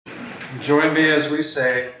Join me as we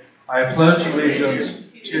say, I pledge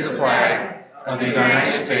allegiance to the flag of the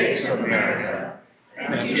United States of America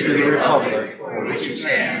and to the republic for which it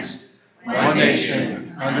stands, one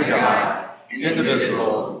nation, under God,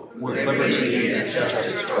 indivisible, with liberty and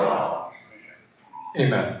justice for all.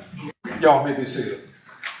 Amen. Y'all may be seated.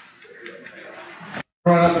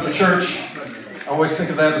 Growing up in the church, I always think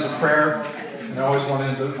of that as a prayer, and I always want to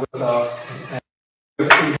end it with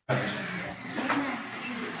amen.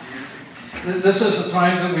 This is a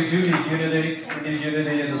time that we do need unity. We need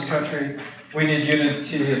unity in this country. We need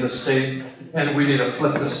unity in the state, and we need to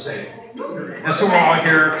flip this state. And so we're all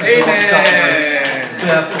here to celebrate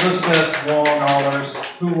Beth, Elizabeth, Wong, Ahlers,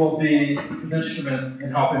 who will be an instrument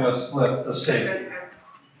in helping us flip the state.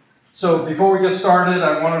 So before we get started,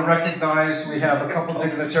 I want to recognize we have a couple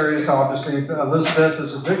dignitaries. Obviously, Elizabeth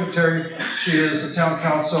is a dignitary. She is the town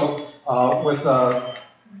council with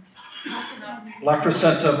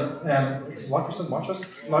Lectrocentum and Lectrocentum.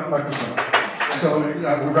 So we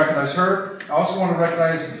recognize her. I also want to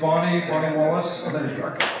recognize Bonnie Wallace. Oh, there you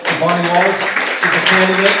are. So Bonnie Wallace, she's a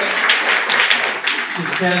candidate. She's a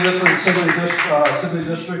candidate for the Assembly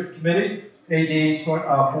District Committee, AD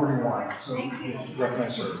 41. So we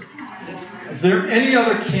recognize her. Are there any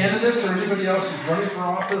other candidates or anybody else who's running for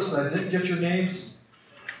office that didn't get your names?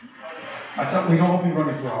 I thought we'd all be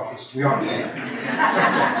running for office. We are.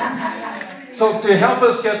 So to help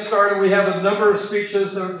us get started, we have a number of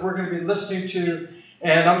speeches that we're going to be listening to,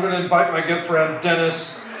 and I'm going to invite my good friend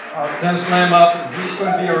Dennis Lamb up, and he's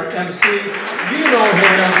going to be our MC. You know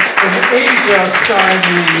him from Asia Sky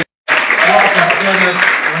Media. Welcome, Dennis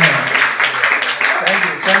Lamb. Thank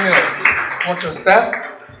you, Samuel. What's your step?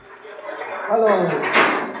 Hello.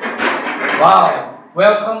 Wow.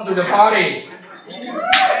 Welcome to the party.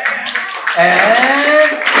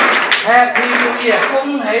 And Happy New Year.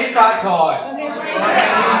 恭喜發財.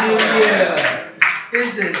 Happy New Year.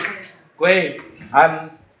 This is great.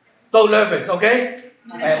 I'm so nervous, okay?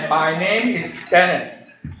 And my name is Dennis.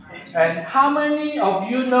 And how many of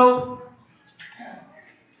you know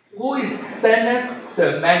who is Dennis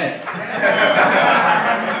the Menace?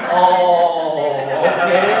 Oh,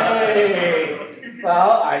 okay.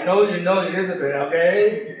 Well, I know you know Elizabeth,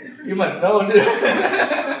 okay? You must know too.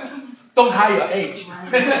 Don't hide your age.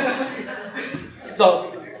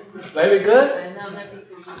 So, very good.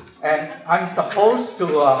 And I'm supposed to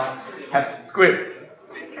have script.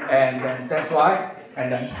 And then that's why.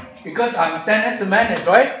 And then, because I'm Dennis the Menace,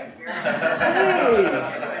 right? Hey.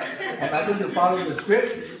 Am I going to follow the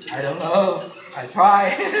script? I don't know. I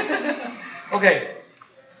try. Okay.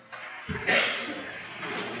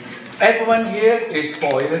 Everyone here is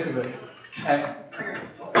for Elizabeth. And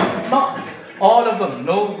not all of them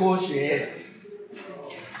know who she is.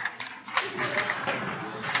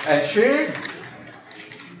 And she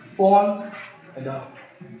born in the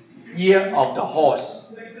year of the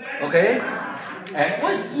horse. Okay? And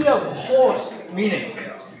what's year of horse meaning?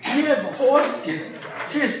 Year of horse is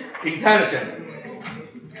she is intelligent,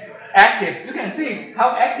 active. You can see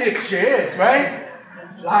how active she is, right?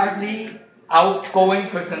 Lively, outgoing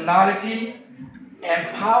personality,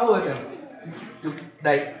 empower them.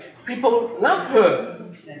 Like people love her.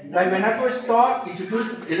 Like when I first start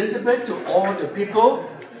introduce Elizabeth to all the people,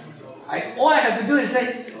 all I have to do is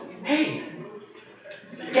say, hey,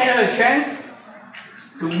 get her a chance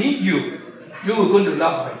to meet you. You're going to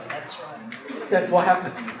love her. That's right. That's what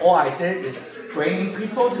happened. All I did is bringing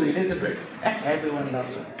people to Elizabeth, and everyone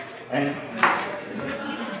loves her. And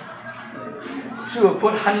she will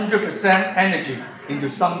put 100% energy into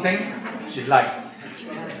something she likes.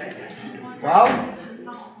 Well,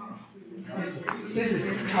 this is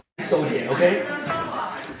Chinese zodiac, okay?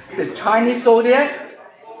 The Chinese zodiac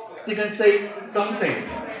didn't say something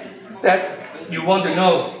that you want to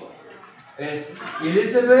know. Is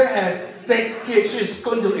Elizabeth has 6 kids. She's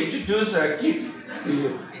going to introduce her kid to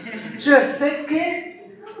you. She has 6 kids?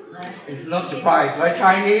 It's not surprise, right?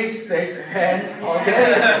 Chinese, 6, 10,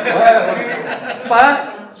 okay? Well,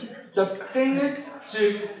 but the thing is,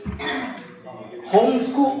 she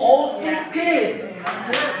homeschool all 6 kids.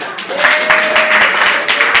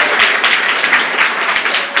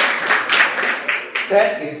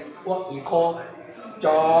 That is what we call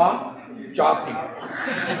jaw-dropping.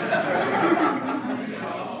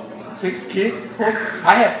 6 kids.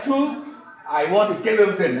 I have 2. I want to give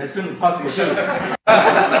them as soon as possible too.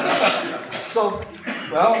 So,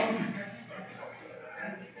 well,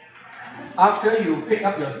 after you pick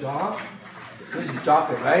up your job, this is drop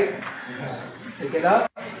it, right? Pick it up,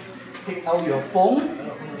 pick out your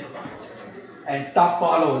phone, and start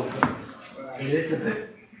following Elizabeth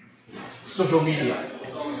social media.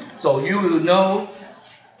 So you will know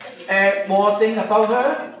and more things about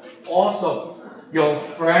her, also your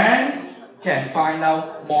friends can find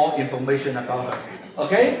out more information about her.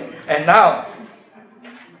 Okay? And now,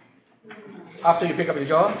 after you pick up your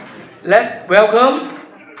job, let's welcome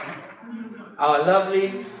our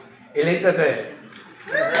lovely Elizabeth.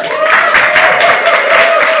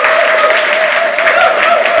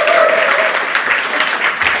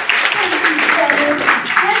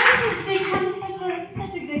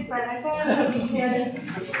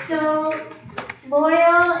 So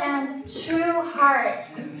loyal and true heart,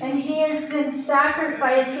 and he has been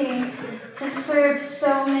sacrificing to serve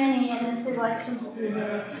so many in this election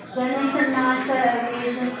season. Dennis and Nasa of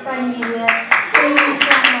Asians Familia, thank you so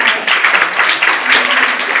much.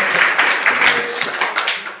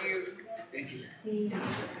 Thank you.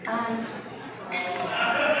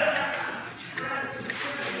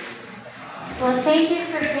 Well, thank you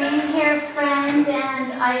for being here, friends,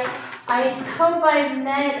 and I hope I've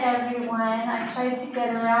met everyone. I tried to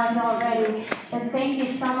get around already, but thank you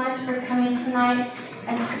so much for coming tonight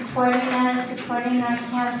and supporting us, supporting our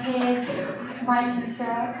campaign. Mike and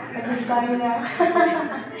Sarah, our designer.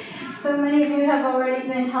 So many of you have already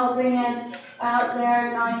been helping us out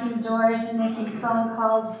there, knocking doors and making phone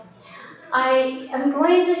calls. I am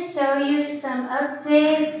going to show you some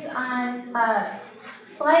updates on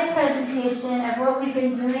slide presentation of what we've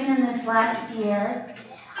been doing in this last year.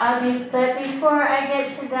 But before I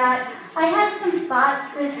get to that, I had some thoughts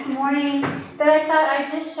this morning that I thought I'd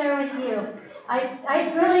just share with you.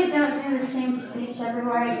 I really don't do the same speech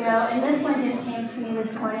everywhere I go, and this one just came to me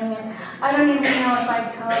this morning, and I don't even know if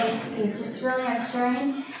I'd call it a speech. It's really, I'm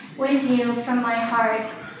sharing with you from my heart.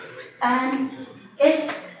 And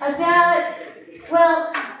it's about,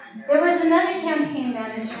 well, there was another campaign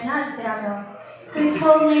manager, not Samuel, who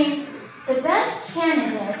told me the best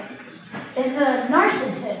candidate is a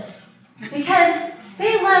narcissist because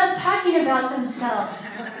they love talking about themselves.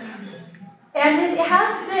 And it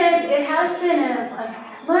has been a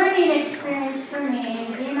learning experience for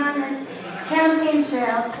me, being on this campaign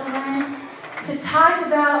trail to learn to talk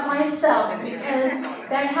about myself, because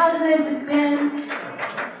that hasn't been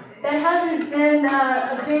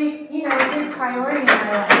a big priority in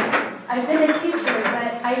my life. I've been a teacher,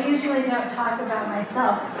 but I usually don't talk about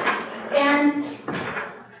myself. And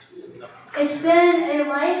it's been a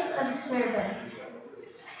life of service.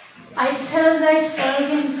 I chose our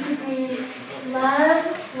slogan to be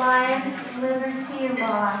Love, Lives, Liberty,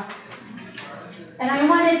 Law. And I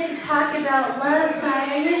wanted to talk about love tonight.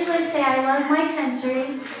 I usually say I love my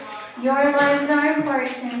country, your lives are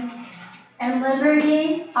important, and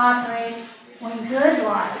liberty operates when good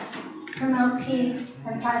laws promote peace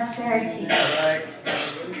and prosperity.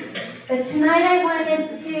 But tonight I wanted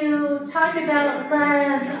to talk about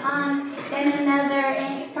love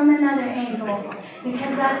from another angle,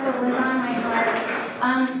 because that's what was on my heart.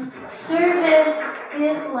 Service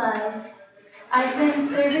is love. I've been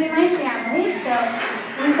serving my family, so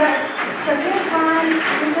here's Ron.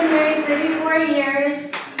 We've been married 34 years.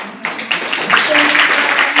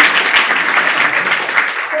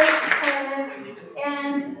 So supportive.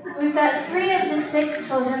 And we've got 3 of the 6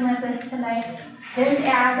 children with us tonight. There's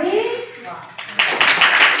Abby.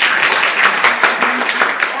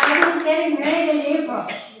 Abby's getting married in April.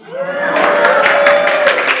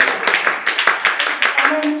 And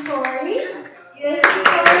then Tori.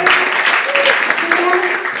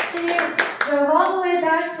 She drove all the way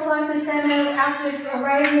back to La Crescenta after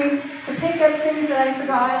arriving to pick up things that I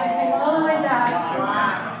forgot, and came all the way back.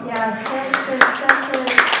 Yeah, such a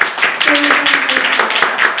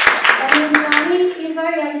and then Johnny, he's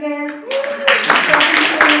our youngest.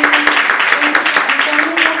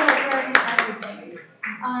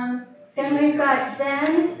 Then we've got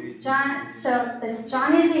Ben, John, so this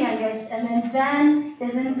Johnny's the youngest, and then Ben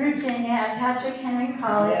is in Virginia at Patrick Henry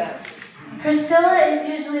College. Yes. Priscilla is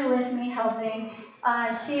usually with me helping.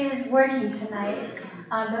 She is working tonight,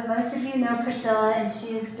 but most of you know Priscilla, and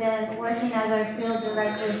she's been working as our field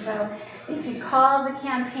director, so if you call the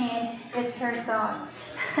campaign, it's her thought.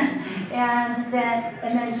 and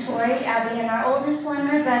then Tori, Abby, and our oldest one,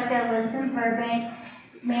 Rebecca, lives in Burbank,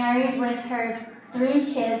 married with her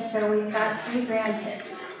 3 kids, so we've got 3 grandkids.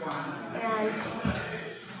 And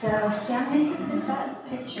so, Sam, you can put that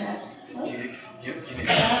picture up.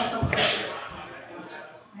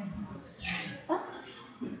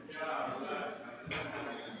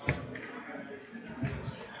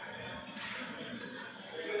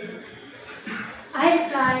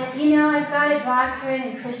 I've got a doctorate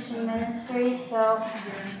in Christian ministry, so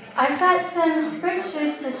I've got some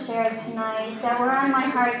scriptures to share tonight that were on my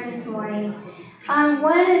heart this morning.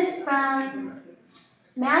 One is from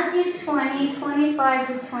Matthew 20:25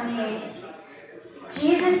 to 28.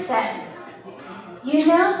 Jesus said, "You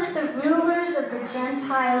know that the rulers of the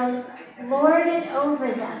Gentiles lord it over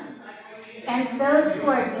them, and those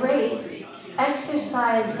who are great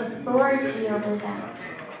exercise authority over them.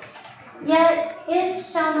 Yet it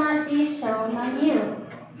shall not be so among you.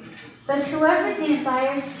 But whoever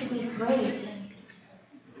desires to be great,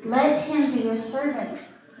 let him be your servant.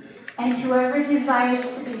 And whoever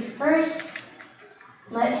desires to be first,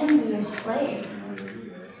 let him be your slave.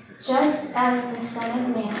 Just as the Son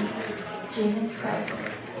of Man, Jesus Christ,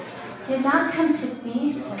 did not come to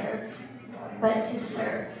be served, but to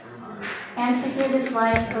serve, and to give his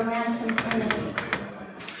life a ransom for many."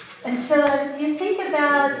 And so as you think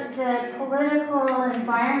about the political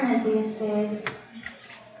environment these days,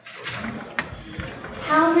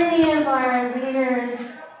 how many of our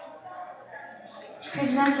leaders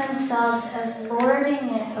present themselves as lording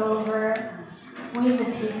it over we the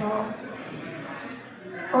people,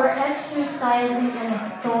 or exercising an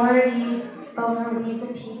authority over we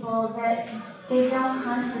the people that they don't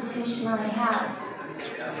constitutionally have?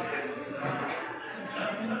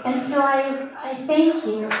 And so I thank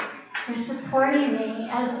you for supporting me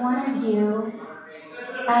as one of you,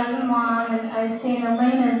 as a mom, and I was saying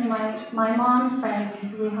Elena is my mom friend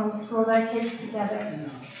because we homeschooled our kids together.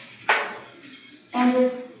 And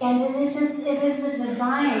it is the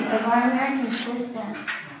design of our American system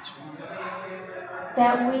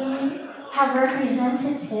that we have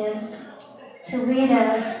representatives to lead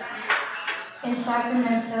us in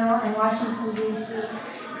Sacramento and Washington, D.C.,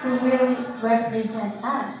 who really represent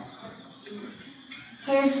us.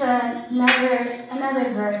 Here's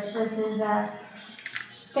another verse. This is a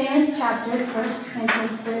famous chapter, 1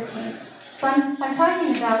 Corinthians 13. So I'm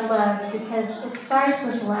talking about love because it starts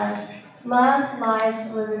with love. Love,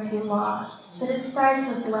 lives, liberty, law. But it starts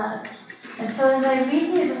with love. And so as I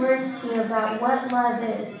read these words to you about what love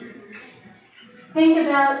is, think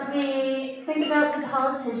about the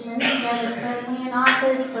politicians that are currently in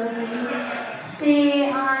office, those that you see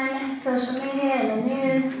on social media and the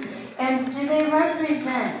news, and do they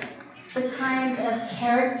represent the kind of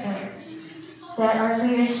character that our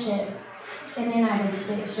leadership in the United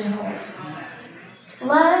States should hold?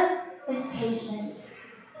 Love is patient.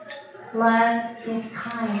 Love is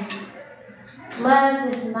kind.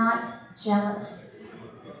 Love is not jealous.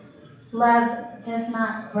 Love does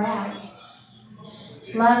not brag.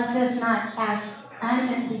 Love does not act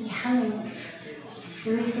unbecomingly.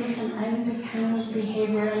 Do we see some unbecoming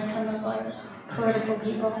behavior in some of our political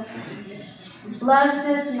people? Love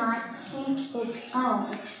does not seek its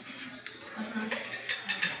own.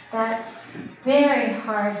 That's very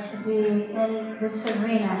hard to be in this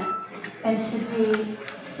arena and to be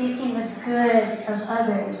seeking the good of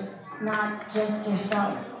others, not just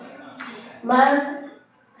yourself. Love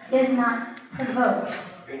is not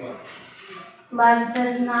provoked. Love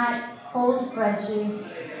does not hold grudges.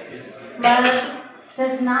 Love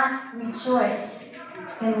does not rejoice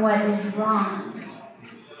in what is wrong,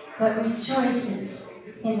 but rejoices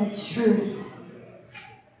in the truth.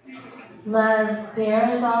 Love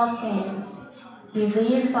bears all things,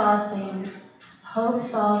 believes all things,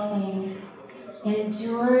 hopes all things,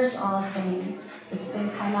 endures all things. It's been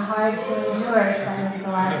kind of hard to endure some of the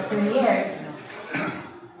last 3 years.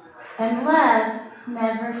 And love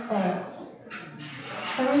never fails.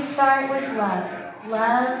 So we start with love.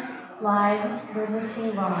 Love, lives,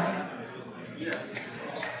 liberty, law.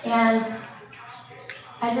 And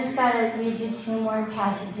I just got to read you 2 more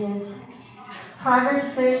passages.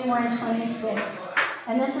 Proverbs 31:26.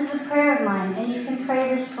 And this is a prayer of mine, and you can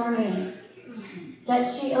pray this for me. That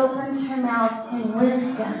she opens her mouth in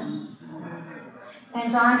wisdom,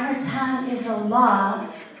 and on her tongue is a law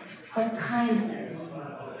of kindness.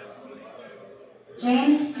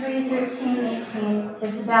 James 3:13-18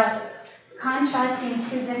 is about contrasting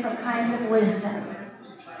 2 different kinds of wisdom.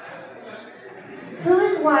 Who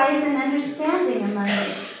is wise and understanding among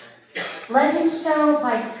you? Let him show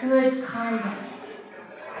by good conduct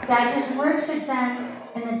that his works are done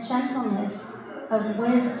in the gentleness of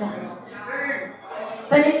wisdom.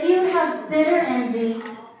 But if you have bitter envy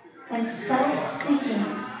and self-seeking,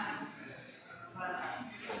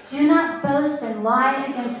 do not boast and lie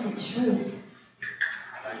against the truth.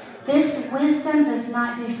 This wisdom does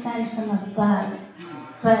not descend from above,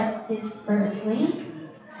 but is earthly,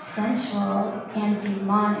 sensual, and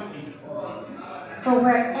demonic. For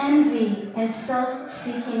where envy and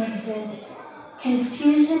self-seeking exist,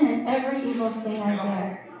 confusion and every evil thing are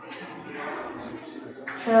there.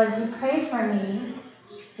 So as you pray for me,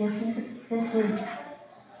 this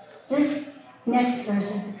next verse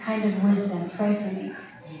is the kind of wisdom. Pray for me.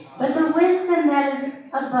 But the wisdom that is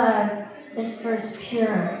above is first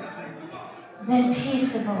pure, then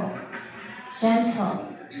peaceable,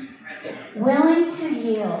 gentle, willing to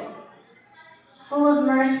yield, full of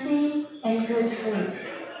mercy and good fruits,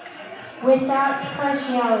 without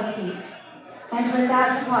partiality and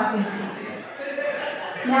without hypocrisy.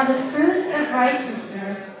 Now the fruit of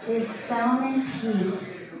righteousness is sown in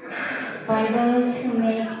peace by those who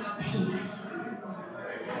make peace.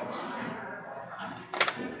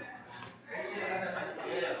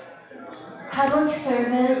 Public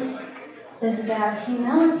service is about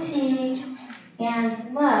humility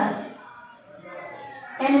and love.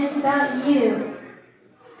 And it's about you.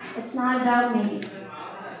 It's not about me.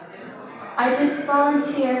 I just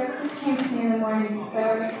volunteer. This came to me in the morning.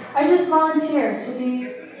 I just volunteer to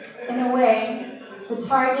be, in a way, the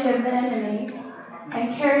target of the enemy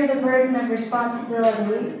and carry the burden of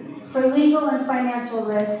responsibility for legal and financial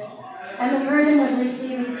risk and the burden of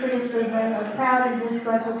receiving criticism of proud and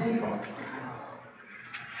disgruntled people.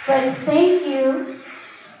 But thank you,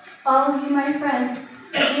 all of you, my friends,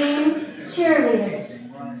 for being cheerleaders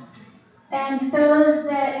and those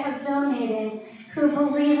that have donated who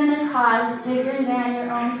believe in a cause bigger than your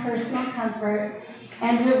own personal comfort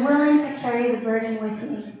and are willing to carry the burden with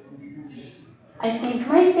me. I thank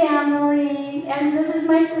my family, and this is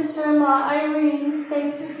my sister-in-law, Irene.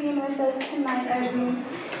 Thanks for being with us tonight, Irene.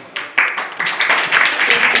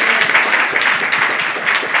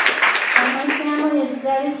 And my family is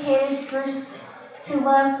dedicated first to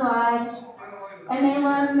love God, and they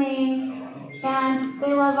love me, and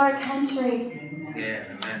they love our country.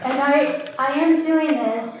 And I am doing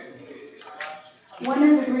this. One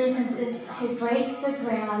of the reasons is to break the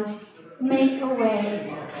ground, make a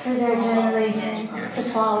way for their generation to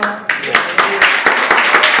follow.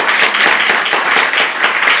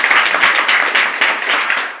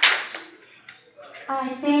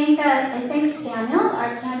 I thank Samuel,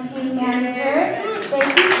 our campaign manager.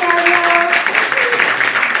 Thank you, Samuel.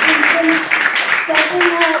 He's been stepping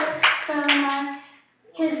up from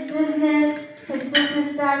his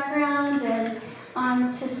business background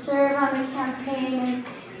and to serve on the campaign, and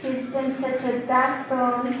he's been such a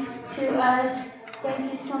backbone to us.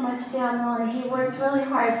 Thank you so much, Samuel. And he worked really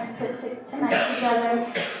hard to put tonight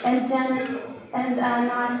together. And Dennis and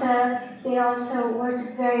Nasa, they also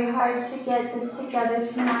worked very hard to get this together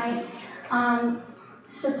tonight.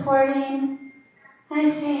 Supporting, I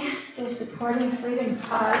say, they're supporting freedom's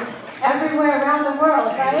cause everywhere around the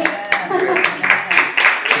world, right?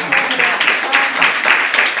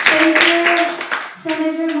 Thank you,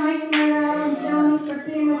 Senator Mike Morrell and Joni, for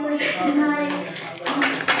being with us tonight.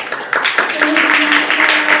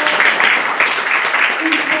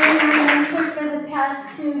 He's been my mentor for the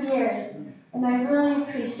past 2 years, and I really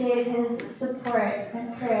appreciate his support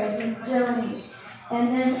and prayers, and Joni. And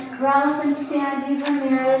then Ralph and Sandy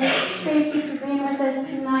Ramirez, thank you for being with us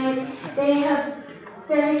tonight. They have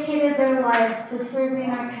dedicated their lives to serving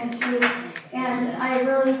our country, and I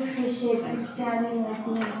really appreciate them standing with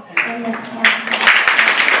me in this campaign.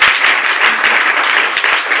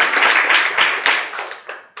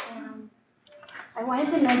 I wanted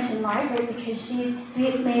to mention Margaret because she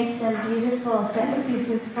made some beautiful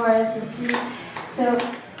centerpieces for us, and so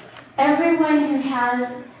everyone who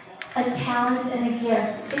has a talent and a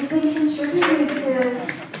gift, they've been contributing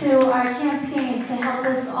to our campaign to help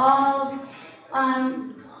us all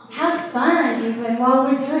have fun even while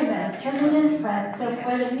we're doing this, because it is fun. So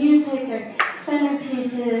for the music or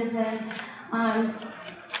centerpieces and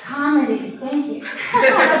comedy, thank you.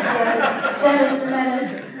 Dennis the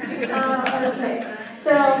Menace. Okay,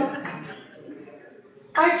 so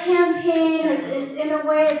our campaign is, in a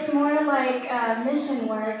way, it's more like mission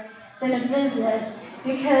work than a business,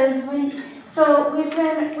 because we've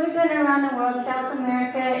been around the world, South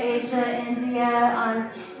America, Asia,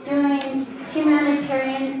 India, doing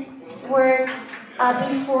humanitarian work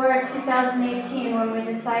before 2018, when we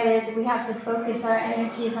decided we have to focus our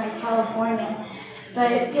energies on California.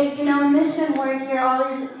 But you know, in mission work, you're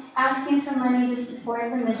always asking for money to support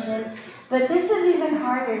the mission. But this is even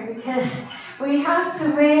harder because we have to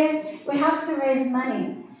raise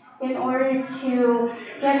money in order to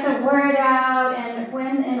get the word out and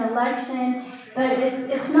win an election. But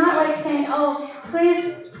it's not like saying, oh,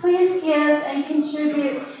 please give and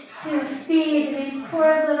contribute to feed these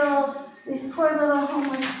poor little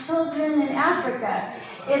homeless children in Africa.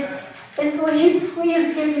 It's will you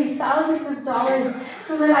please give me thousands of dollars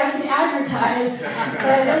so that I can advertise. So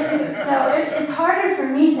it's harder for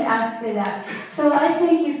me to ask for that. So I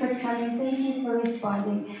thank you for coming. Thank you for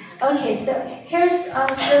responding. Okay, so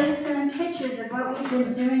I'll show you some pictures of what we've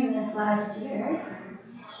been doing this last year.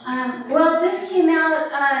 Well, this came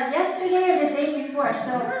out yesterday or the day before,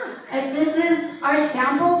 so this is our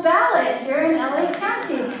sample ballot here in LA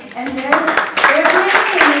County, and there's my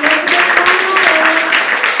name.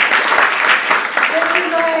 This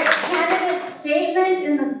is our candidate statement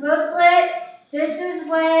in the booklet. This is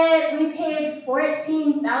what we paid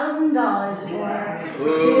 $14,000 for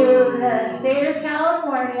to the state of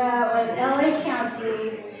California with LA County.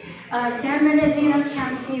 San Bernardino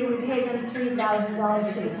County, we paid them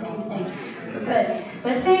 $3,000 for the same thing.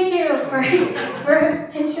 But thank you for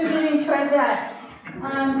contributing toward that,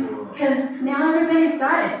 because now everybody's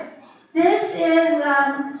got it. This is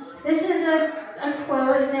a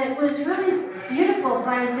quote that was really beautiful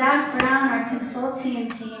by Zach Brown, our consulting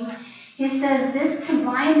team. He says, "This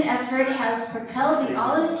combined effort has propelled the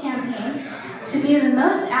Ahlers campaign to be the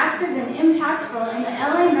most active and impactful in the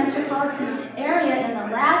LA metropolitan area in the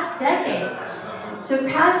last decade,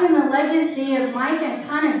 surpassing the legacy of Mike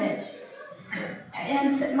Antonovich."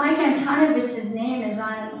 And Mike Antonovich's name is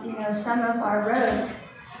on some of our roads.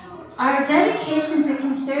 Our dedication to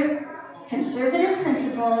conservative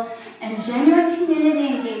principles and genuine community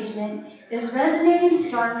engagement is resonating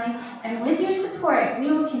strongly, and with your support, we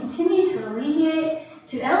will continue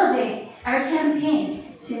to elevate our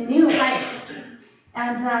campaign to new heights.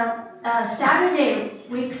 And Saturday,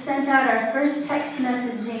 we sent out our first text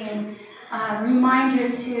messaging reminder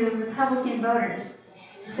to Republican voters.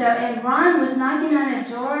 And Ron was knocking on a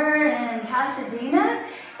door in Pasadena,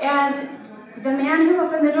 and the man who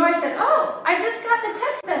opened the door said, "Oh, I just got the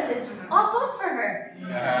text message. I'll vote for her." So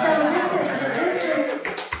this is really,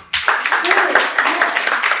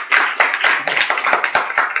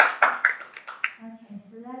 okay,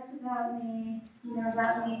 so that's about me,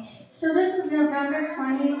 about me. So this was November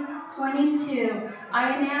 2022. I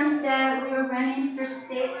announced that we were running for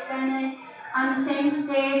state senate on the same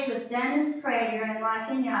stage with Dennis Prager in La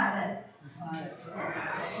Cañada.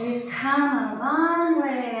 We've come a long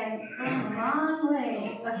way,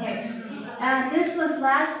 Okay, this was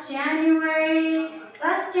last January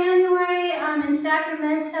in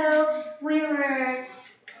Sacramento. We were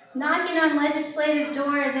knocking on legislative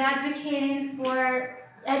doors, advocating for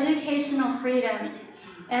educational freedom.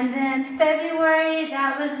 And then February,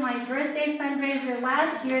 that was my birthday fundraiser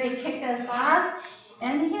last year to kick us off.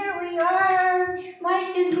 And here we are,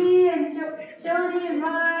 Mike and me and Jody and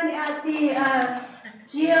Ron at the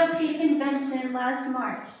GOP convention last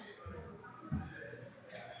March.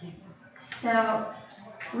 So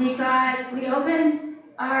we opened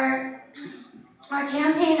our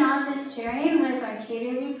campaign office sharing with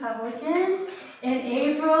Arcadia Republicans. In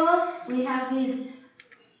April, we have these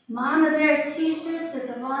Mama Bear t-shirts that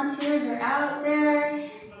the volunteers are out there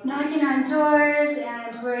knocking on doors,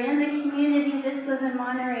 and we're in the community. This was in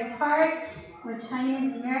Monterey Park with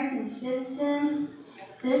Chinese American citizens.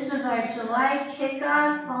 This was our July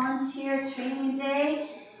kickoff volunteer training day.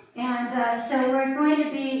 And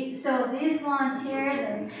so these volunteers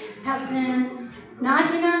have been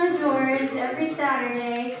knocking on the doors every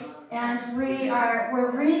Saturday, and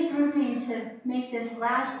we're regrouping to make this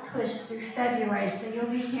last push through February, so you'll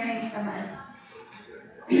be hearing from us.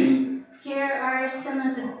 Here are some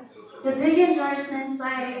of the big endorsements.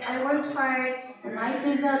 I worked hard, and Mike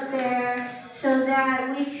is up there, so that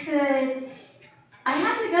I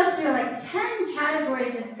had to go through like 10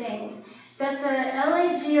 categories of things that the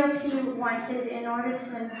LA GOP wanted in order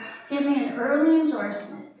to give me an early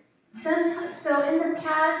endorsement. So in the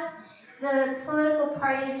past, the political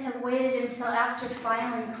parties have waited until after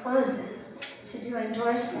filing closes to do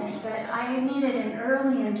endorsement, but I needed an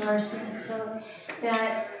early endorsement so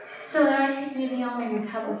that I could be the only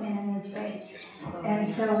Republican in this race. And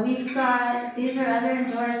so these are other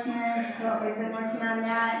endorsements, so we've been working on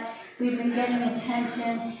that. We've been getting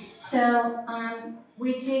attention. So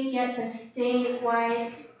we did get the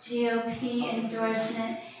statewide GOP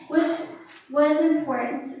endorsement, which was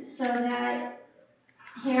important, so that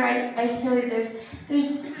here I show you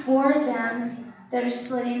there's 4 Dems that are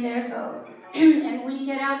splitting their vote. And we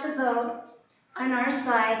get out the vote on our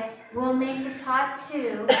side. We'll make the top 2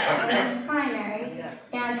 in this primary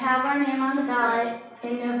and have our name on the ballot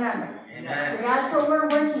in November. So that's what we're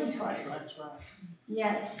working towards. That's right.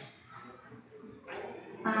 Yes.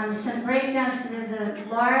 Some breakdowns. So there's a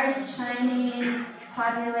large Chinese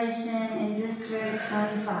population in District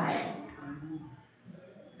 25.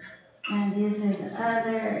 And these are the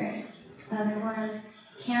other ones.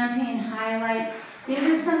 Campaign highlights. These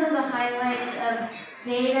are some of the highlights of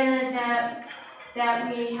data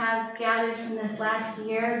that we have gathered from this last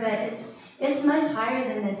year, but it's much higher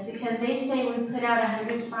than this, because they say we put out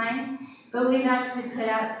 100 signs, but we've actually put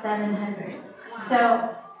out 700.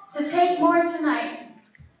 So take more tonight.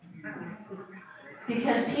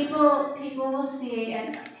 because people will see,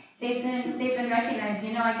 and they've been recognized.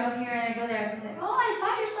 You know, I go here and I go there, and they're like, oh, I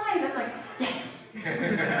saw your sign. They're like, yes.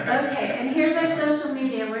 Okay, and here's our social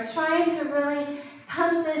media. We're trying to really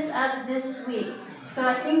pump this up this week. So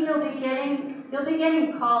I think you'll be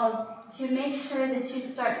getting calls to make sure that you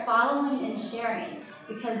start following and sharing.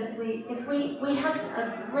 Because if we have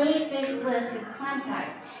a great big list of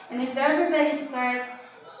contacts, and if everybody starts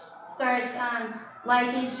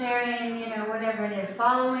liking, sharing, you know, whatever it is,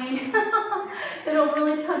 following, it'll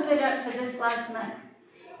really pump it up for this last month.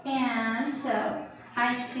 And so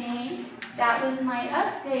I think that was my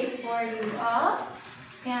update for you all.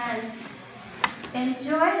 And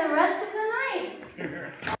enjoy the rest of the night.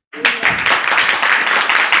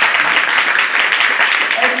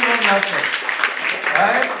 Everyone knows it,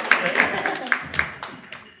 right?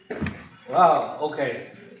 Wow,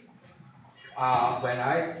 okay. When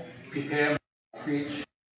I prepare my speech,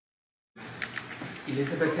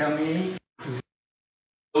 Elizabeth tell me to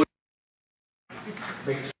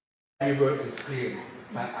make sure every word is clear,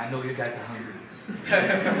 but I know you guys are hungry.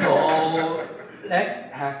 So let's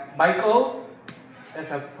have Michael, let's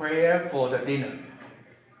have prayer for the dinner.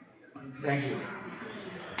 Thank you.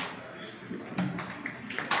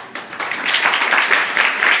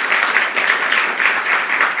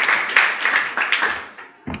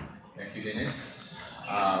 Thank you, Dennis.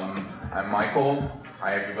 I'm Michael.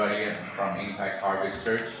 Hi, everybody. I'm from Impact Harvest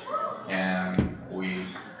Church, and we,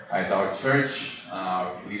 as our church,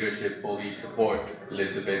 leadership fully support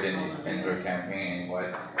Elizabeth in her campaign and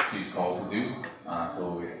what she's called to do.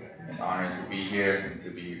 So it's an honor to be here and to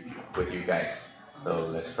be with you guys. So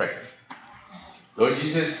let's pray. Lord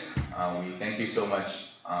Jesus, we thank you so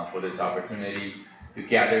much for this opportunity to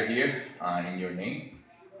gather here in your name,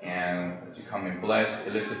 and to come and bless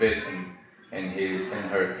Elizabeth in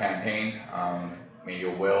her campaign. May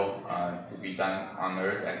your will to be done on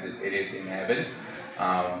earth as it is in heaven.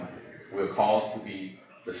 We're called to be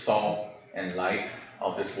the salt and light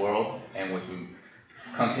of this world, and would you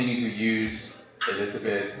continue to use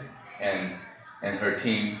Elizabeth and her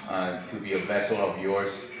team to be a vessel of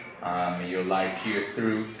yours. May your light pierce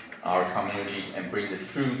through our community and bring the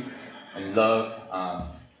truth and love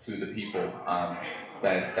to the people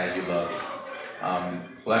that you love.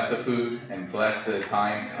 Bless the food and bless the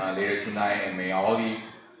time later tonight, and may all the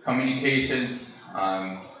communications,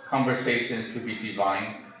 conversations to be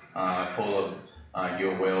divine, full of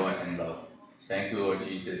your will and love. Thank you, Lord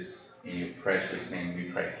Jesus. In your precious name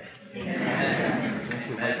we pray.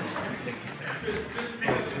 Amen.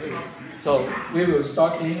 So we will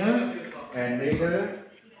start dinner, and later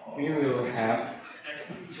we will have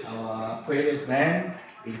our greatest man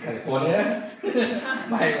in California,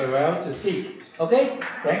 Mike Morel, to speak. Okay?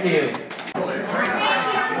 Thank you.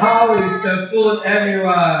 How is the food,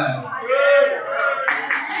 everyone?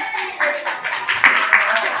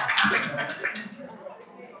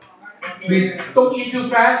 Please don't eat too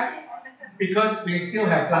fast, because we still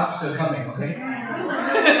have lobster coming, okay?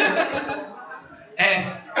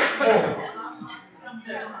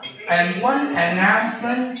 And one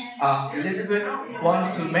announcement Elizabeth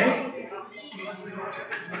wants to make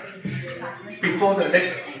before the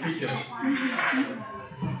next speaker.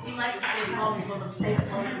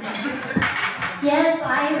 Yes,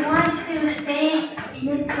 I want to thank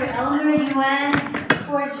Mr. Elmer Yuen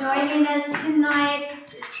for joining us tonight.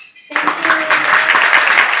 Thank you.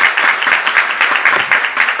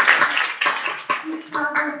 He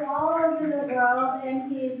travels all over the world, and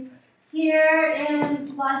he's here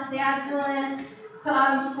in Los Angeles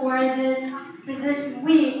for this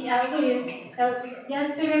week at least.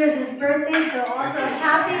 Yesterday was his birthday, so also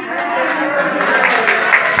happy birthday.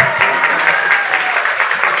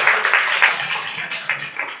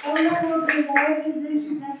 Elmer will do more of his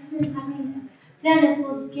introduction. Dennis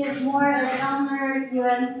will give more of Elmer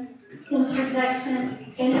Yuen's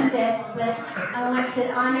introduction in a bit, but I want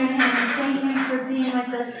to honor him and thank him for being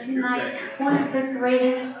with us tonight. One of the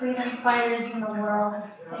greatest freedom fighters in the world.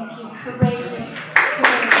 Thank you. Courageous.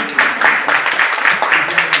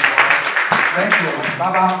 Thank you,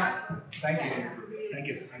 Baba. Thank you. Thank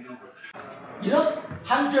you. You know,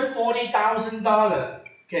 $140,000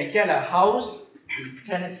 can get a house in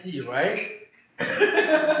Tennessee, right?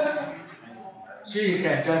 She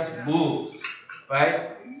can just move,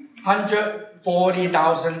 right?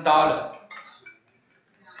 $140,000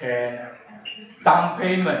 can down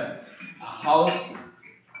payment a house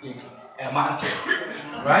in a mountain,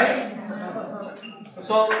 right?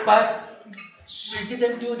 So, but she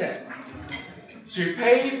didn't do that. She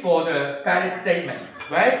paid for the balance statement,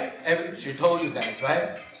 right? She told you guys,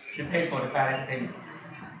 right? She paid for the balance statement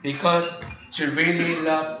because she really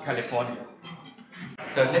loved California.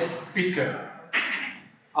 the next speaker.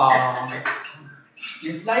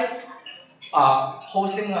 It's like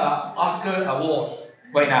hosting an Oscar award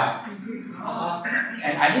right now.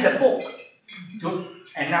 And I need a book to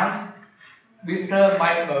announce Mr.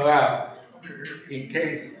 Mike Morrell, in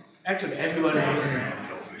case actually everyone is listening.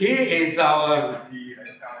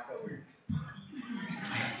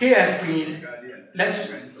 He has been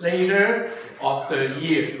legislator of the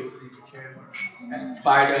year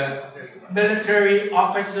by the Military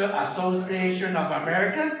Officer Association of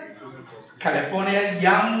America, California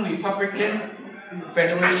Young Republican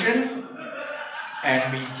Federation, and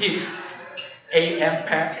we keep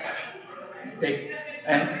AMPAC.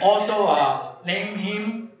 And also name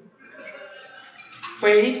him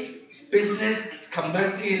Faith Business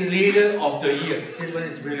Community Leader of the Year. This one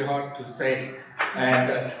is really hard to say.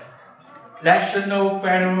 And National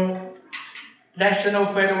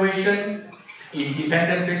Federation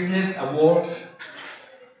Independent Business Award,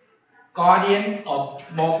 Guardian of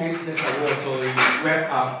Small Business Award. So we're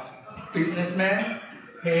a businessman.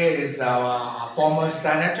 He is our former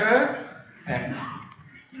senator, and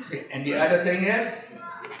the other thing is,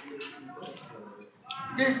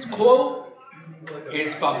 this quote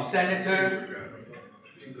is from Senator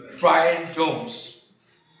Brian Jones.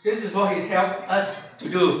 This is what he helped us to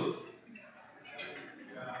do.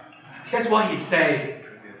 That's what he said.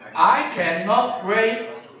 I cannot wait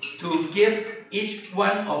to give each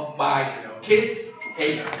one of my kids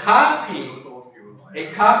a copy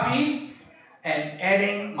and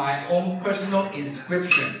adding my own personal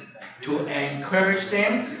inscription to encourage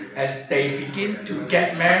them as they begin to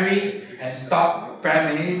get married and start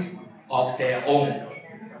families of their own.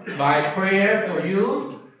 My prayer for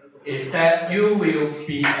you is that you will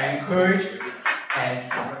be encouraged and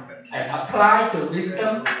apply the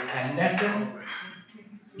wisdom and lesson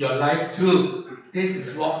your life too. This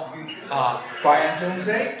is what Brian Jones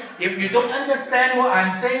said. If you don't understand what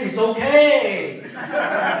I'm saying, it's okay.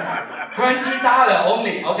 $20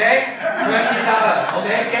 only, okay? $20,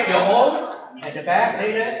 okay? Get your own at the back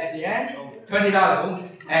later, at the end. $20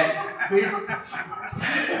 only. And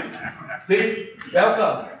please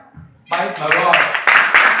welcome Mike Morrell.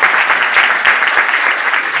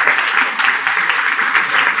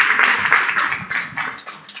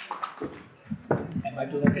 Am I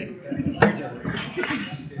doing okay?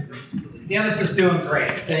 Dennis is doing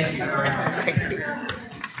great. Thank you very much.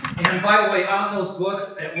 And by the way, on those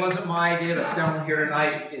books, it wasn't my idea to sell them here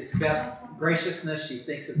tonight. It's Beth's graciousness. She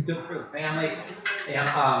thinks it's good for the family.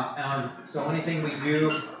 And so anything we do,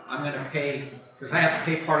 I'm going to pay, because I have to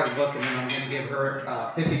pay part of the book, and then I'm going to give her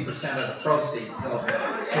 50% of the proceeds. So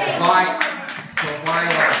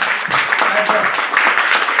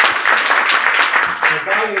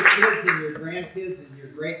buy your kids and your grandkids and your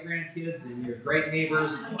great-grandkids and your great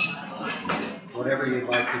neighbors, whatever you'd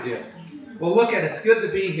like to do. Well, look at it. It's good to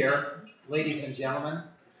be here, ladies and gentlemen.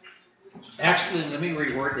 Actually, let me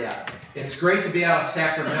reword that. It's great to be out of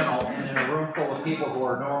Sacramento and in a room full of people who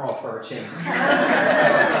are normal for a change.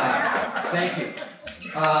 Thank you.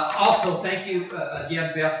 Also, thank you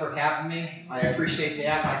again, Beth, for having me. I appreciate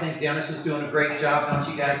that. I think Dennis is doing a great job. Don't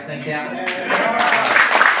you guys think that?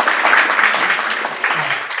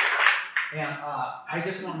 And I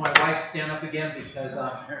just want my wife to stand up again because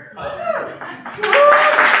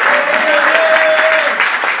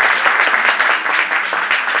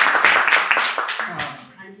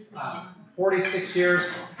 46 years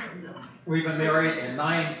we've been married and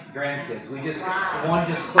 9 grandkids. One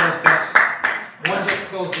just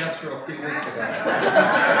closed escrow a few weeks ago.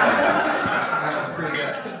 That was pretty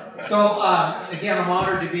good. So again, I'm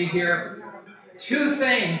honored to be here. 2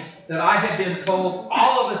 things that I have been told,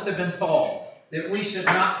 all of us have been told, that we should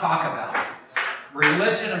not talk about.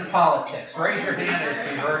 Religion and politics. Raise your hand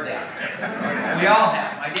if you've heard that. We all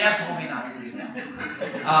have. My dad told me not to do that.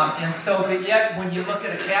 But yet, when you look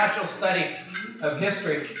at a casual study of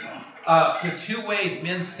history, the 2 ways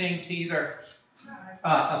men seem to either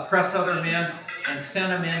oppress other men and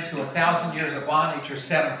send them into 1,000 years of bondage or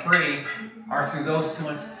set them free are through those 2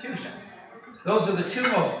 institutions. Those are the 2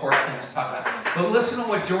 most important things to talk about. But listen to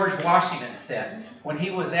what George Washington said when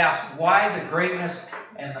he was asked why the greatness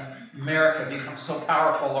and America become so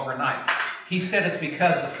powerful overnight. He said it's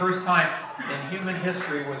because the first time in human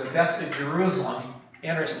history where the best of Jerusalem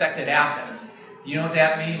intersected Athens. You know what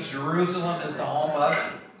that means? Jerusalem is the home of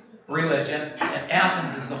religion, and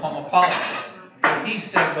Athens is the home of politics. But he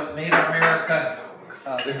said what made America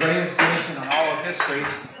the greatest nation in all of history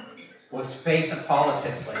was faith and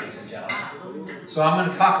politics, ladies and gentlemen. So I'm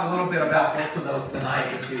going to talk a little bit about both of those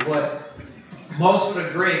tonight, if you would. Most would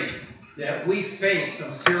agree that we face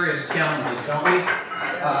some serious challenges, don't we?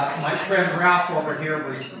 My friend Ralph over here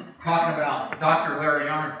was talking about Dr. Larry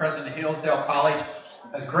Young, president of Hillsdale College,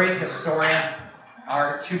 a great historian.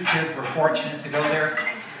 Our 2 kids were fortunate to go there,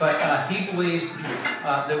 but he believes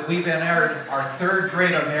that we've entered our 3rd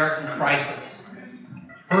great American crisis.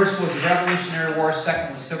 First was the Revolutionary War,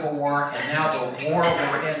 second was Civil War, and now the war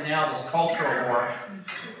we're in now, this cultural war.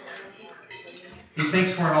 He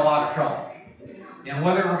thinks we're in a lot of trouble. And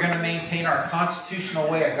whether we're going to maintain our constitutional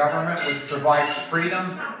way of government, which provides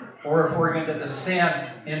freedom, or if we're going to descend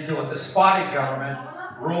into a despotic government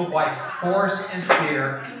ruled by force and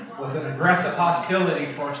fear with an aggressive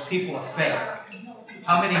hostility towards people of faith.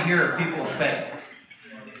 How many here are people of faith?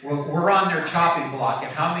 We're on their chopping block,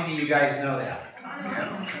 and how many of you guys know that?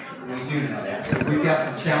 We do know that. So we've got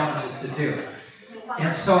some challenges to do.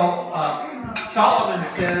 And so Solomon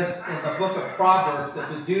says in the book of Proverbs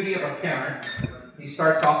that the duty of a parent, he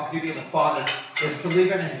starts off the duty of a father, is to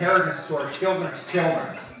leave an inheritance to our children's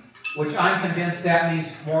children, which I'm convinced that means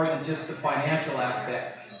more than just the financial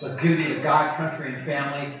aspect, but duty to God, country, and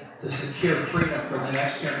family to secure freedom for the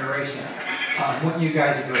next generation. Wouldn't you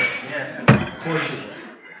guys agree? Yes. Of course you would.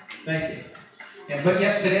 Thank you. But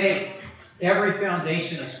yet today, every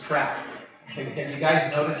foundation is cracked. Can you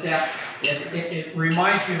guys notice that? It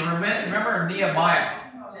reminds me, remember Nehemiah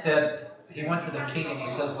said, he went to the king and he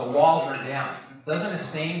says, the walls are down. Doesn't it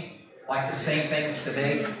seem like the same thing as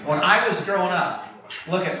today? When I was growing up,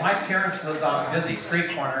 look at my parents lived on a busy street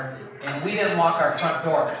corner and we didn't lock our front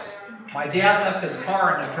doors. My dad left his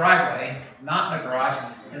car in the driveway, not in the garage,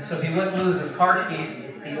 and so he wouldn't lose his car keys.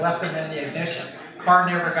 He left them in the ignition. Car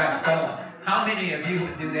never got stolen. How many of you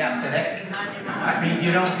would do that today? I mean,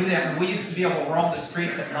 you don't do that. And we used to be able to roam the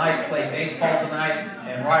streets at night, play baseball tonight,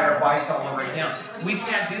 and ride our bikes all over town. We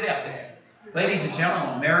can't do that today. Ladies and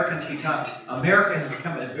gentlemen, America has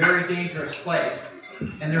become a very dangerous place.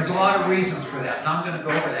 And there's a lot of reasons for that, and I'm going to go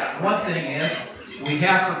over that. One thing is, we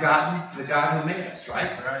have forgotten the God who made us,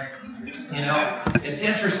 right? Right. You know, it's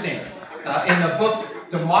interesting. In the book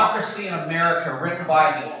Democracy in America, written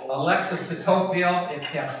by Alexis de Tocqueville, it's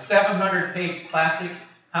a 700-page classic.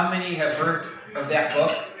 How many have heard of that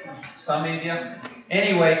book? Some of you?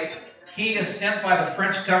 Anyway, he is sent by the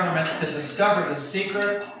French government to discover the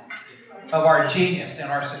secret of our genius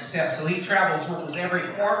and our success. So he travels with every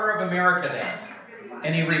corner of America there.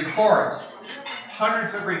 And he records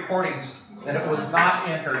hundreds of recordings that it was not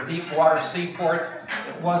in her deep water seaport,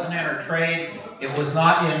 it wasn't in her trade, it was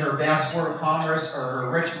not in her vast world of commerce or her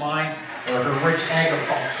rich mines or her rich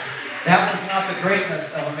agriculture. That was not the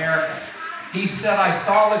greatness of America. He said, I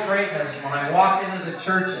saw the greatness when I walked into the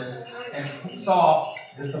churches and saw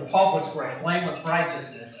that the pulpits were aflame with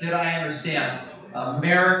righteousness. Did I understand?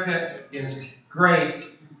 America is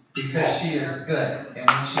great because she is good. And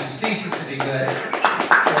when she ceases to be good,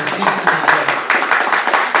 or ceases to be good,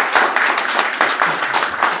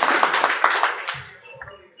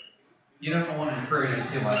 you don't want to encourage it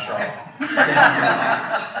too much, right?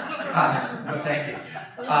 But thank you.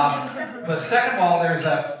 But second of all, there's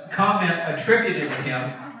a comment attributed to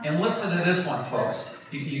him, and listen to this one, folks.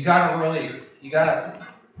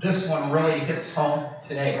 This one really hits home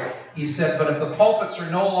today. He said, but if the pulpits are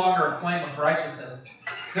no longer aflame with righteousness,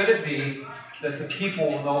 could it be that the people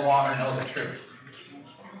will no longer know the truth?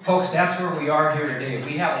 Folks, that's where we are here today.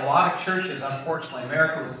 We have a lot of churches, unfortunately.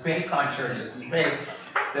 America was based on churches and faith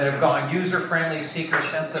that have gone user-friendly,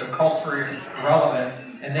 seeker-sensitive, culturally relevant,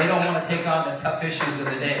 and they don't want to take on the tough issues of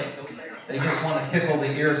the day. They just want to tickle the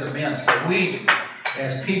ears of men. So we,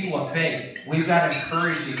 as people of faith, we've got to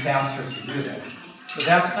encourage these pastors to do this. So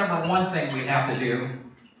that's number one thing we have to do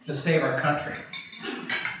to save our country.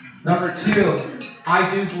 Number two, I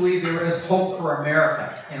do believe there is hope for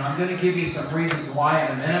America. And I'm going to give you some reasons why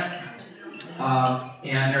in a minute.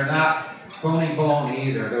 And they're not phony baloney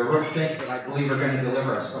either. They're real things that I believe are going to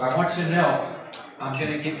deliver us. But I want you to know, I'm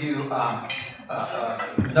going to give you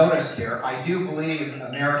notice here. I do believe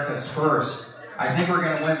America's first. I think we're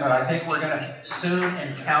going to win, but I think we're going to soon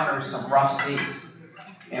encounter some rough seas.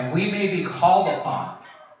 And we may be called upon,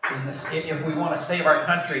 if we want to save our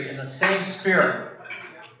country, in the same spirit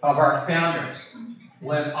of our founders,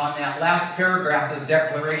 when on that last paragraph of the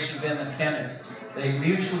Declaration of Independence, they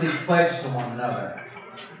mutually pledged to one another,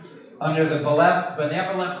 under the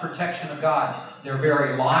benevolent protection of God, their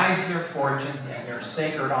very lives, their fortunes, and their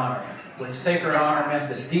sacred honor. When sacred honor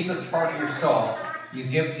meant the deepest part of your soul, you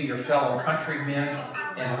give to your fellow countrymen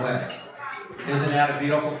and women. Isn't that a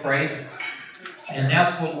beautiful phrase? And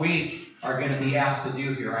that's what we are going to be asked to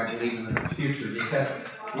do here, I believe, in the future, because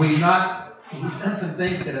we've done some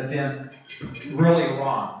things that have been really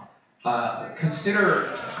wrong.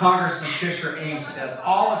 Consider Congressman Fisher Ames said,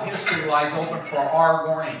 all of history lies open for our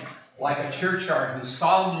warning, like a churchyard whose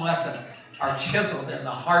solemn lessons are chiseled in the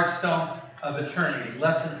hard stone of eternity.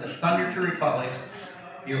 Lessons that thunder to republic,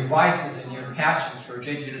 your vices and your passions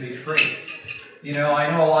forbid you to be free. You know, I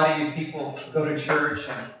know a lot of you people go to church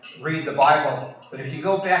and read the Bible, but if you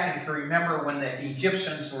go back and if you remember when the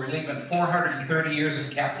Egyptians were leaving 430 years of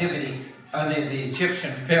captivity under the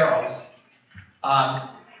Egyptian pharaohs,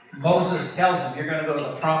 Moses tells them, you're going to go to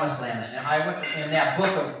the promised land. And I went in that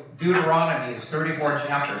book of Deuteronomy, it's 34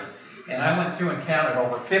 chapters, and I went through and counted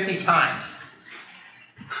over 50 times.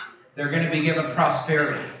 They're going to be given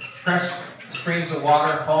prosperity, fresh streams of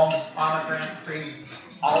water, homes, pomegranate trees,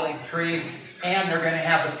 olive trees, and they're going to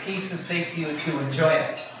have the peace and safety to enjoy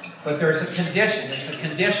it. But there's a condition. It's a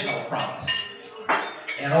conditional promise.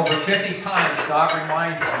 And over 50 times, God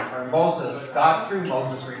reminds them, or Moses, God through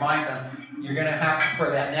Moses reminds them, you're going to have,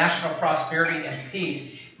 for that national prosperity and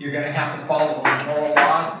peace, you're going to have to follow the moral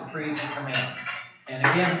laws, decrees, and commands. And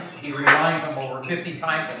again, he reminds them over 50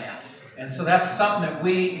 times in that. And so that's something that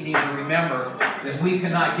we need to remember, that we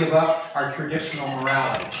cannot give up our traditional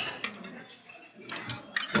morality.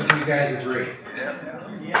 Would you guys agree?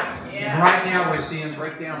 And right now we're seeing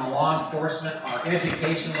breakdown of law enforcement, our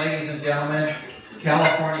education, ladies and gentlemen.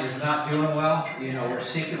 California is not doing well. You know, we're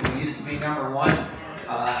seeking, we used to be #1.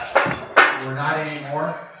 We're not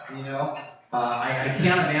anymore, you know. I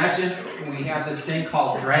can't imagine, we have this thing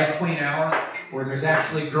called Drag Queen Hour, where there's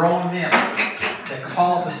actually grown men that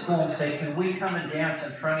call up a school and say, can we come and dance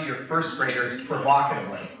in front of your first graders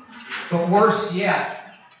provocatively? But worse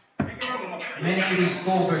yet, many of these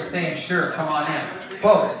schools are saying, sure, come on in.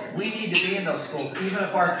 Folks, we need to be in those schools. Even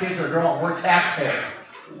if our kids are grown, we're taxpayers.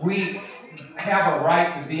 We have a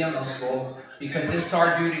right to be in those schools because it's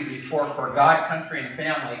our duty before, for God, country, and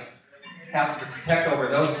family, have to protect over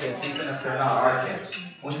those kids, even if they're not our kids.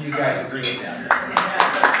 Wouldn't you guys agree with that?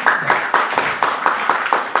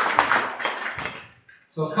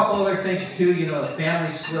 So a couple other things too, you know, the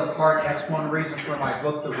families split apart. That's one reason for my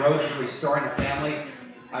book, The Road to Restoring a Family.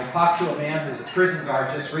 I talked to a man who's a prison guard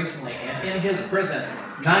just recently, and in his prison,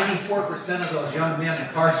 94% of those young men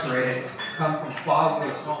incarcerated come from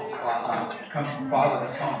fatherless homes.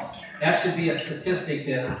 That should be a statistic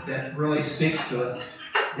that really speaks to us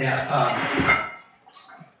that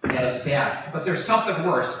is bad. But there's something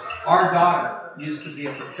worse. Our daughter used to be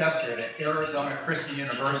a professor at Arizona Christian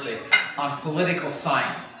University on political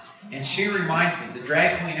science. And she reminds me, the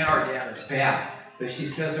Drag Queen Hour, Dad, is bad. But she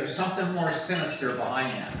says there's something more sinister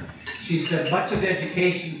behind that. She said much of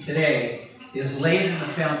education today is laid in the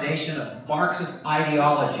foundation of Marxist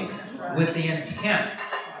ideology with the intent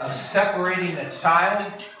of separating the child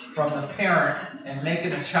from the parent and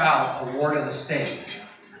making the child a ward of the state.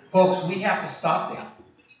 Folks, we have to stop that.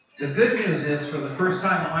 The good news is, for the first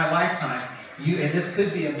time in my lifetime, and this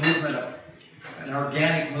could be a movement, an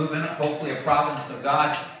organic movement, hopefully a providence of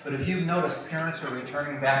God, but if you've noticed, parents are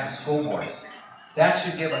returning back to school boards. That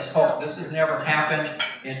should give us hope. This has never happened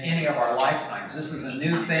in any of our lifetimes. This is a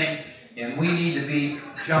new thing, and we need to be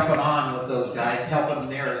jumping on with those guys, helping them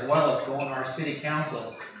there, as well as going to our city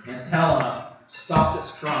councils and telling them, stop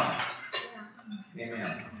this crime.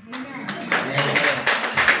 Amen. Amen.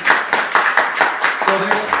 So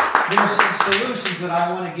there's some solutions that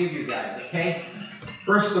I want to give you guys, okay?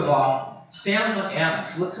 First of all, Samuel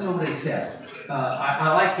Adams, listen to what he said. I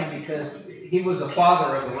like him because he was a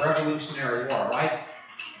father of the Revolutionary War, right?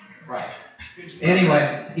 Right.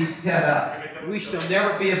 Anyway, he said, we shall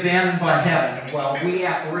never be abandoned by heaven while we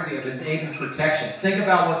act worthy of its aid and protection. Think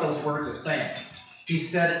about what those words are saying. He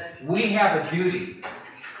said, we have a duty.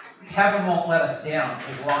 Heaven won't let us down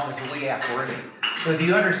as long as we act worthy. So do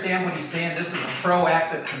you understand what he's saying? This is a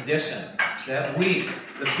proactive condition that we,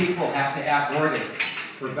 the people, have to act worthy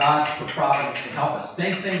for God, for providence to help us.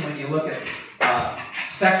 Same thing when you look at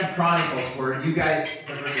 2 Chronicles, where you guys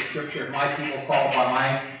have heard the scripture, my people call by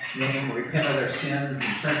my name, repent of their sins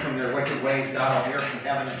and turn from their wicked ways, God will hear from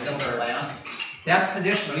heaven and heal their land. That's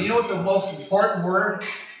conditional. You know what the most important word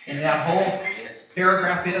in that whole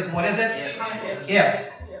paragraph is? What is it? If.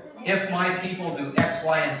 If my people do X,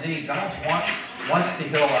 Y, and Z, God wants to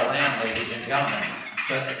heal our land, ladies and gentlemen.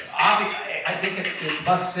 But I think it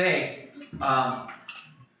must say,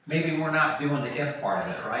 maybe we're not doing the if part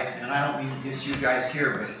of it, right? And I don't mean just you guys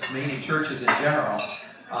here, but it's many churches in general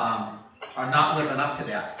are not living up to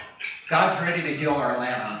that. God's ready to heal our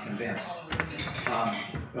land, I'm convinced.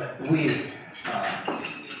 But we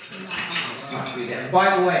let's not do that. And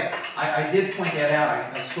by the way, I did point that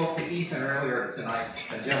out. I spoke to Ethan earlier tonight,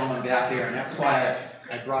 a gentleman back there, and that's why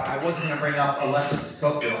I wasn't going to bring up Alexis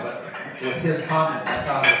Tocqueville, but with his comments, I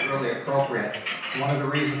thought it was really appropriate. One of the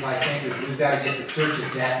reasons I think is we've got to get the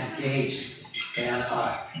churches that engaged and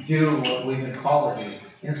do what we've been called to do.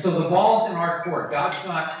 And so the ball's in our court. God's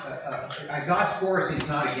for us, he's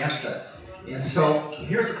not against us. And so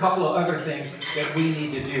here's a couple of other things that we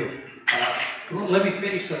need to do. Let me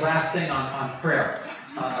finish the last thing on prayer.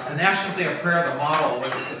 The National Day of Prayer, the motto was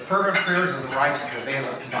that the fervent prayers of the righteous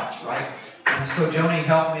availeth much, right? And so Joni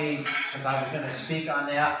helped me because I was going to speak on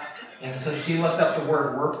that. And so she looked up the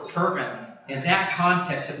word fervent. In that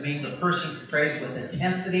context, it means a person who prays with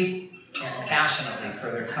intensity and passionately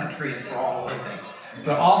for their country and for all other things.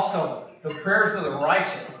 But also, the prayers of the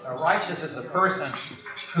righteous. A righteous is a person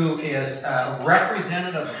who is a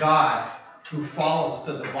representative of God who follows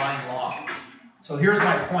the divine law. So here's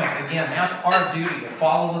my point. Again, that's our duty to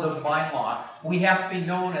follow the divine law. We have to be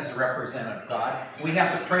known as a representative of God. We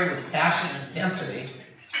have to pray with passion and intensity,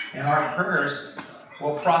 and our prayers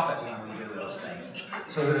will profit when we do those things.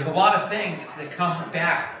 So there's a lot of things that come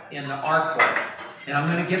back in our court. And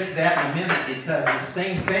I'm going to get to that in a minute because the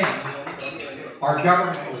same thing our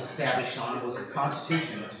government was established on. It was a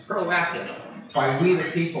constitution. It's proactive by we the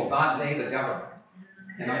people, not they the government.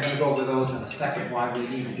 And I'm going to go over those in a second, why we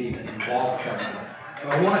need to be involved in government.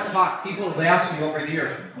 I want to talk, people have asked me over the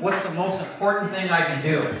years, what's the most important thing I can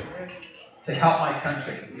do to help my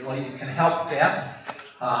country? You can help Beth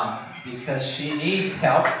because she needs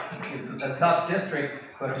help. It's a tough district,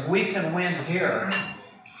 but if we can win here,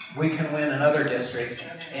 we can win in other districts.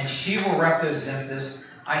 And she will represent this.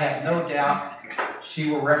 I have no doubt she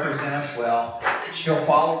will represent us well. She'll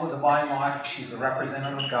follow the divine law. She's a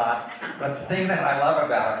representative of God. But the thing that I love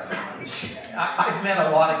about her is I've met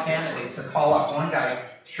a lot of candidates that call up. One guy,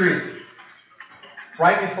 Truth,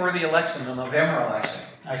 right before the election, the November election,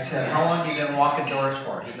 I said, how long have you been walking doors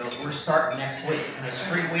for? He goes, we're starting next week. And it's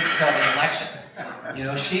 3 weeks till the election. You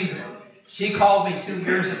know, she called me 2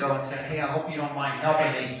 years ago and said, hey, I hope you don't mind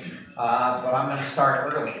helping me, but I'm going to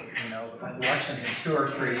start early. You know, elections in 2 or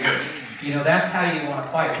 3 years. You know, that's how you want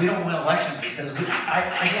to fight. We don't win elections because I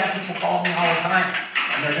have people call me all the time,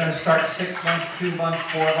 and they're going to start 6 months, 2 months,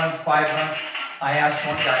 4 months, 5 months. I asked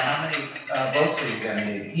one guy, how many votes are you going to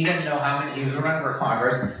need? He didn't know how many. He was running for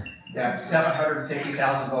Congress. That's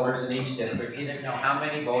 750,000 voters in each district. He didn't know how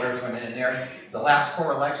many voters went in there. The last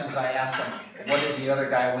 4 elections, I asked him, what did the other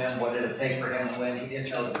guy win? What did it take for him to win? He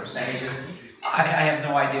didn't know the percentages. I have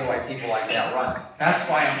no idea why people like that run. That's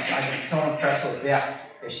why I've been so impressed with Beth.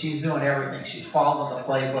 She's doing everything. She's following the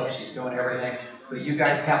playbook. She's doing everything. But you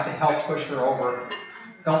guys have to help push her over.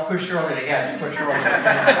 Don't push her over the edge. Push her over the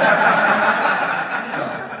edge.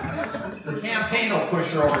 The campaign will push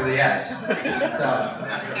her over the edge.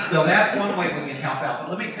 So that's one way we can help out. But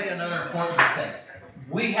let me tell you another important thing.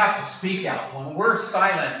 We have to speak out. When we're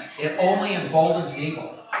silent, it only emboldens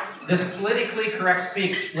evil. This politically correct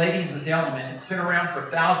speech, ladies and gentlemen, it's been around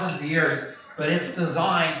for thousands of years, but it's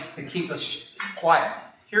designed to keep us quiet.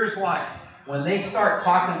 Here's why. When they start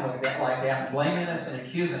talking like that, blaming us and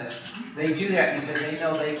accusing us, they do that because they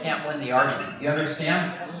know they can't win the argument. You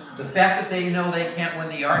understand? The fact that they know they can't win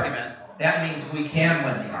the argument, that means we can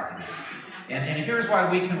win the argument. And here's why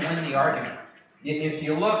we can win the argument. If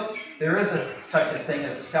you look, there is such a thing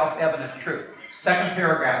as self-evident truth. Second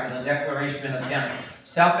paragraph in the Declaration of Independence.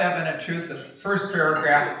 Self-evident truth, the first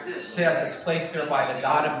paragraph says it's placed there by the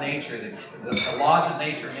God of nature, the laws of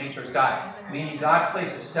nature, nature's God. Meaning God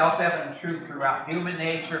places self-evident truth throughout human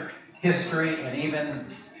nature, history, and even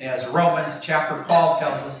as Romans chapter Paul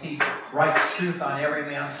tells us, he writes truth on every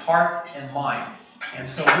man's heart and mind. And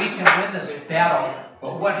so we can win this battle,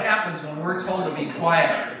 but what happens when we're told to be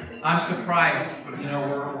quiet? I'm surprised. You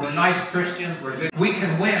know, we're nice Christians, we're good. We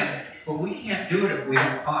can win, but we can't do it if we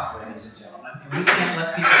don't talk, ladies and gentlemen. And we can't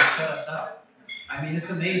let people shut us up. I mean, it's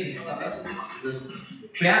amazing. The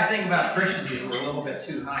bad thing about Christians is we're a little bit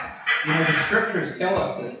too nice. You know, the scriptures tell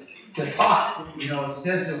us to talk. You know, it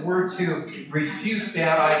says that we're to refute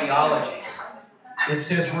bad ideologies. It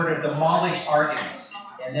says we're to demolish arguments.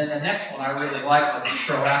 And then the next one I really like was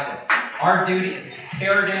proactive. Our duty is to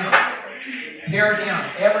tear down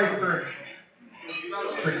every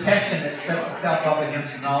pretension that sets itself up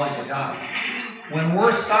against the knowledge of God. When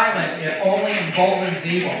we're silent, it only emboldens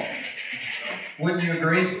evil. Wouldn't you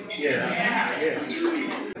agree? Yes.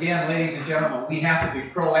 Again, ladies and gentlemen, we have to be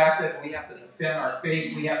proactive. We have to defend our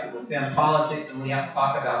faith. We have to defend politics, and we have to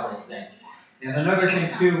talk about those things. And another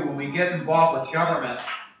thing, too, when we get involved with government,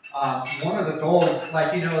 one of the goals,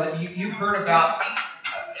 like, you know, you've heard about,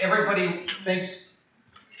 everybody thinks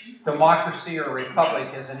democracy or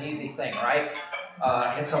republic is an easy thing, right?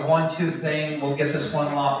 It's a 1-2 thing. We'll get this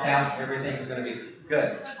one law passed. Everything's going to be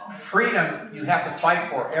Good. Freedom you have to fight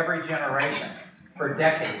for every generation, for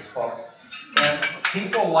decades, folks. And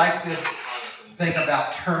people like this thing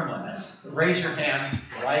about term limits. Raise your hand,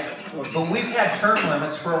 right? But we've had term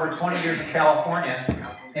limits for over 20 years in California,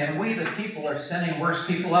 and we, the people, are sending worse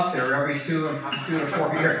people up there every 2 to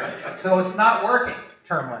 4 years. So it's not working,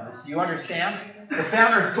 term limits. Do you understand? The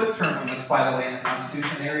founders put term limits, by the way, in the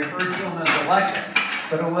Constitution. They referred to them as elections.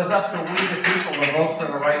 But it was up to we, the people, to vote for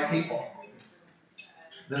the right people.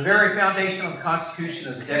 The very foundation of the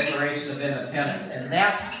Constitution is the Declaration of Independence. And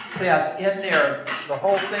that says in there, the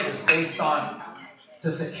whole thing is based on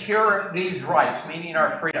to secure these rights, meaning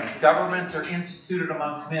our freedoms. Governments are instituted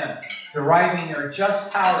amongst men, deriving their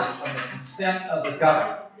just powers from the consent of the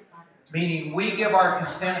governed. Meaning we give our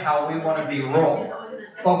consent how we want to be ruled.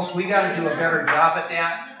 Folks, we got to do a better job at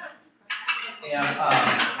that. And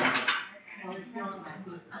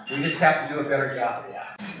we just have to do a better job at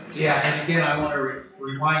that. Yeah, and again, I want to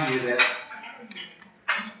remind you that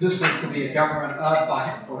this was to be a government of,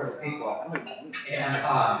 by, and for the people. And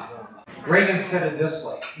Reagan said it this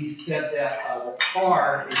way. He said that the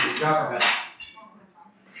car is the government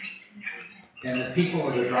and the people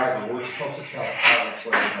are the driver. We're supposed to tell the car which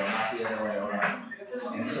way to go, not the other way around.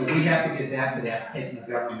 And so we have to get back to that, taking the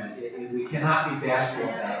government. We cannot be bashful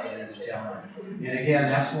about it, ladies and gentlemen. And again,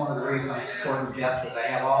 that's one of the reasons I'm supporting Jeff, because I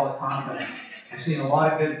have all the confidence. I've seen a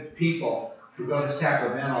lot of good people who go to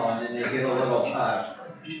Sacramento and then they get a little,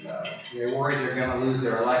 they're worried they're going to lose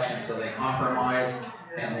their election, so they compromise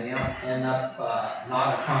and they end up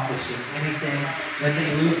not accomplishing anything. Then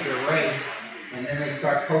they lose their race, and then they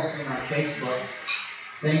start posting on Facebook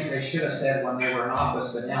things they should have said when they were in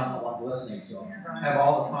office, but now no one's listening to them. I have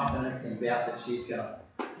all the confidence in Beth that she's going to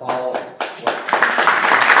follow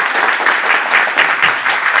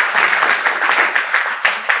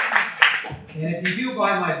And if you do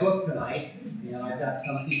buy my book tonight, you know, I've got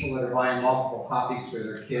some people that are buying multiple copies for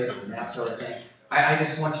their kids and that sort of thing. I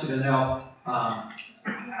just want you to know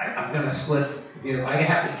I'm going to split. I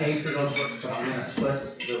have to pay for those books, but I'm going to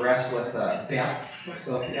split the rest with Beth.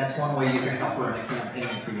 So that's one way you can help her in a campaign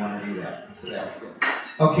if you want to do that. So that's good.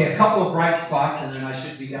 Okay, a couple of bright spots, and then I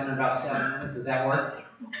should be done in about 7 minutes. Does that work?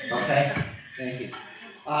 Okay, thank you.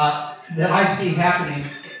 That I see happening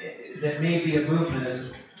that may be a movement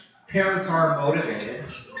is parents are motivated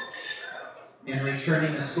in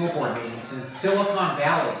returning to school board meetings. In Silicon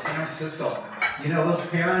Valley, San Francisco, you know, those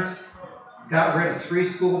parents got rid of 3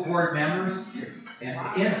 school board members. And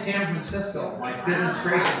in San Francisco, my goodness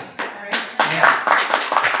gracious. Yeah.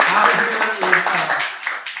 Out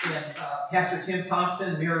here in Pastor Tim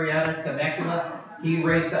Thompson, Murrieta, Temecula, he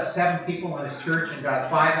raised up 7 people in his church and got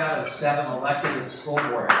 5 out of the 7 elected to the school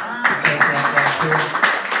board.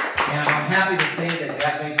 And I'm happy to say that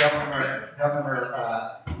Deputy Governor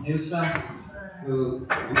Newsom, who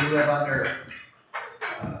we live under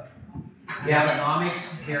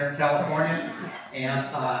Gabonomics here in California, and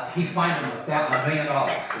he fined them with $1 million.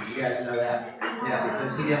 Did you guys know that? Yeah,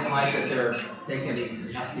 because he didn't like that they're taking these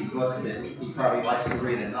nasty books that he probably likes to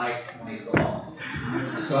read at night when he's alone.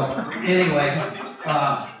 So anyway,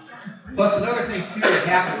 plus another thing too that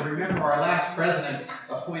happened. Remember, our last president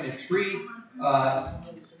appointed 3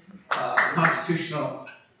 constitutional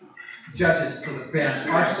judges to the bench.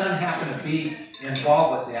 Our son happened to be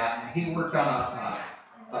involved with that, and he worked on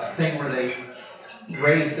a thing where they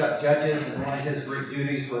raised up judges, and one of his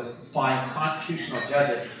duties was to find constitutional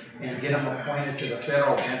judges and get them appointed to the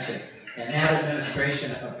federal benches. And that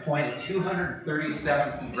administration appointed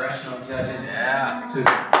 237 congressional judges to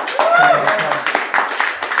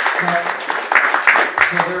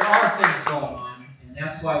so there are things going on, and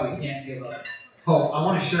that's why we can't give up hope. I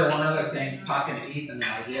want to share one other thing, talking to Ethan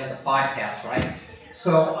tonight. He has a podcast, right?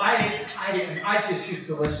 So I just used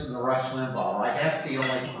to listen to Rush Limbaugh, right? That's the only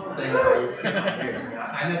thing that I listen to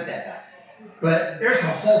here. I miss that guy. But there's a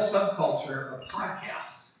whole subculture of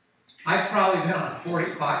podcasts. I've probably been on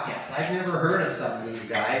 40 podcasts. I've never heard of some of these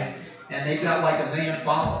guys, and they've got like 1 million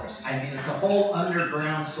followers. I mean, it's a whole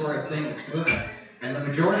underground sort of thing that's moving, and the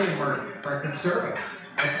majority of them are conservative.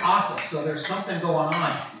 It's awesome. So there's something going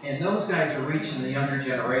on, and those guys are reaching the younger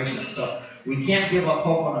generation. So we can't give up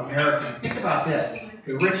hope on America. Think about this,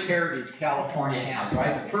 the rich heritage California has,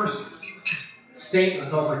 right? The first state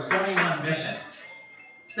with over 21 missions.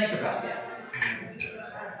 Think about that.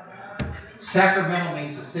 Sacramento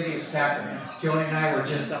means the city of Sacramento. Joni and I were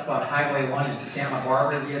just up on Highway 1 in Santa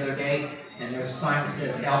Barbara the other day, and there's a sign that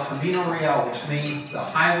says El Camino Real, which means the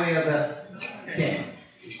highway of the king.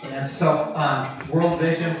 And so World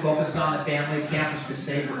Vision, focus on the family, Campus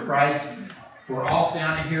Crusade for Christ. We're all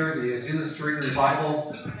founded here, the Azusa Street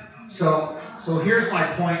Revivals. So here's my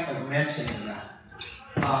point of mentioning that.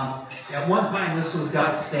 At one time, this was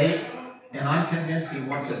God's state, and I'm convinced He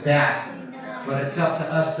wants it back. But it's up to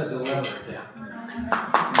us to deliver it to Him.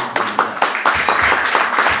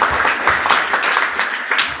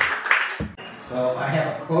 So I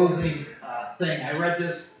have a closing thing. I read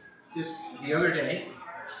this just the other day,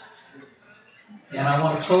 and I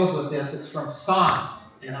want to close with this. It's from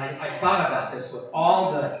Psalms, and I thought about this with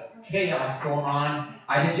all the chaos going on.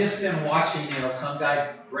 I had just been watching, some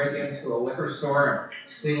guy break into a liquor store and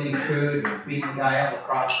stealing food and beating the guy up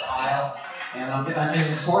across the aisle, and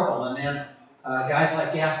it's horrible. And then guys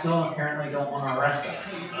like Gaston apparently don't want to arrest him.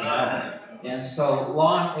 And so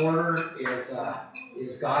law and order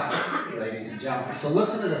is godly, ladies and gentlemen. So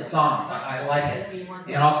listen to the Psalms. I like it.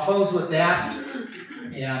 And I'll close with that.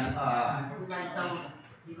 And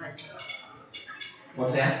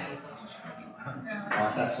what's that? Oh,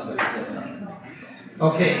 I thought somebody said something.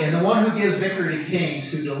 Okay, and the one who gives victory to kings,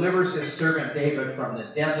 who delivers his servant David from the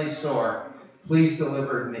deadly sword, please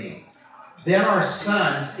deliver me. Then our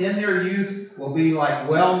sons in their youth will be like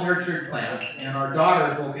well-nurtured plants, and our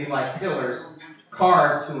daughters will be like pillars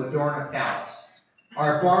carved to adorn a palace.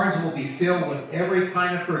 Our barns will be filled with every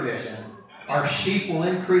kind of provision. Our sheep will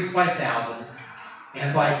increase by thousands,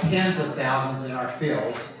 and by tens of thousands in our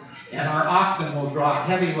fields, and our oxen will draw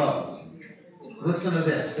heavy loads. Listen to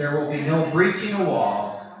this. There will be no breaching of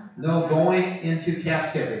walls, no going into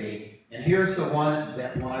captivity. And here's the one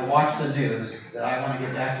that when I watch the news that I want to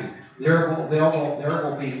get back to. There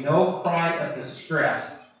will be no cry of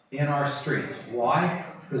distress in our streets. Why?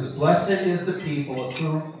 Because blessed is the people of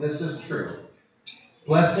whom this is true.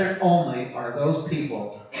 Blessed only are those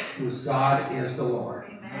people whose God is the Lord.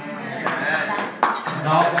 Amen. And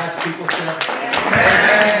all God's people said,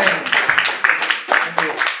 Amen.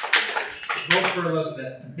 Vote for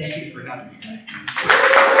Elizabeth. Thank you for coming. Thank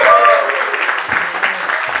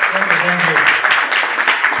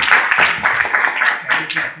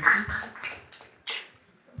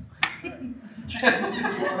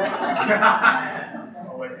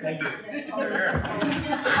you. Thank you.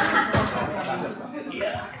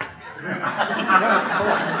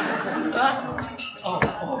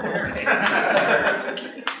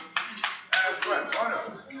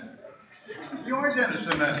 You're Dennis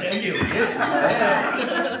in that. Thank you.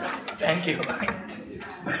 Thank you.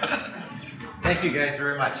 Thank you guys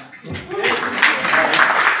very much.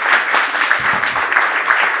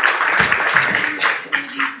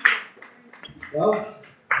 Well,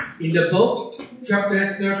 in the book,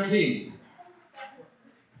 chapter 13,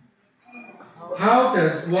 how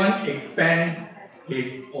does one expand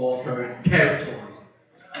his or her territory?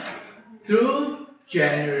 Through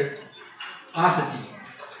generosity.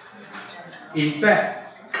 In fact,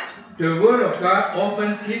 the Word of God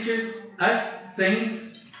often teaches us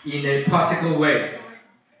things in a practical way,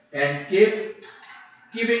 and giving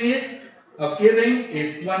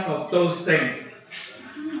is one of those things.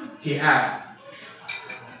 He asks.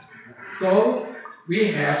 So we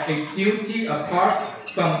have a duty apart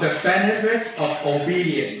from the benefit of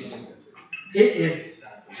obedience. It is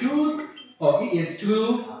true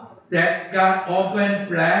that God often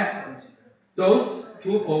blesses those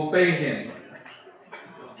who obey Him.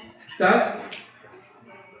 Thus,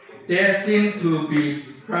 there seems to be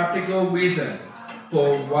practical reason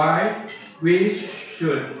for why we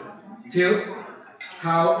should tell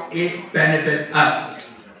how it benefits us.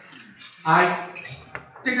 I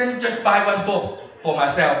didn't just buy one book for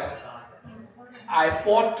myself. I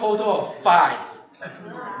bought total of 5.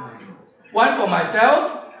 One for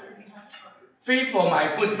myself, 3 for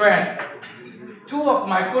my good friend. 2 of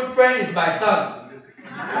my good friend is my son.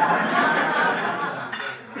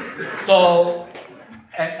 So,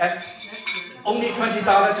 at only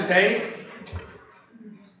 $20 today,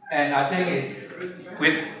 and I think it's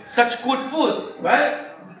with such good food,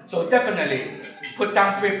 right? So definitely put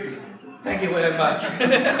down 50. Thank you very much.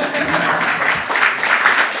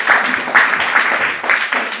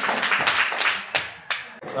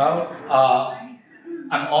 Well,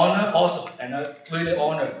 I'm honored also, and really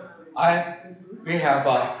honored. We have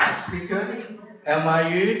a speaker,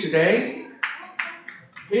 Elmer today.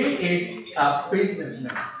 He is a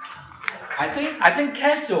businessman. I think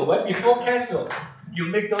Casio, right before Casio, you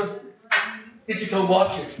make those digital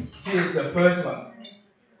watches. He is the first one.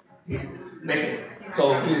 He made it.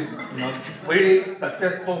 So he's really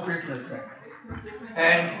successful businessman.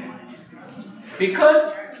 And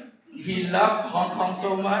because he loved Hong Kong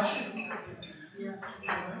so much,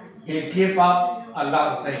 he gave up a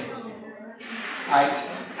lot of things.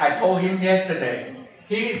 I told him yesterday,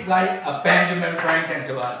 he is like a Benjamin Franklin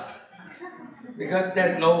to us. Because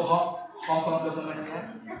there's no Hong Kong government yet.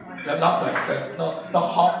 not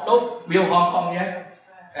real Hong Kong yet.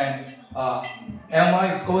 And Elmer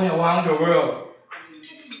is going around the world,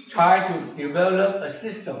 trying to develop a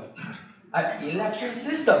system, an election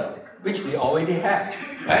system, which we already have,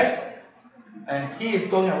 right? And he is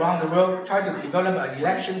going around the world trying to develop an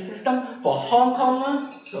election system for Hong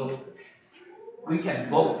Kong, so we can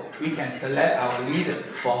vote, we can select our leader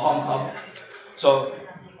for Hong Kong. So,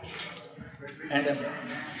 and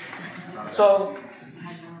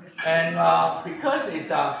because it's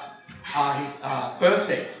his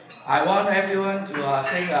birthday, I want everyone to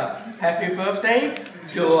sing a happy birthday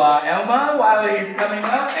to Elmer while he's coming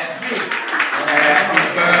up and speak. Happy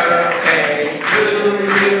birthday to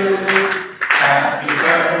you. Happy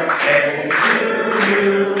birthday to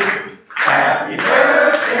you. Happy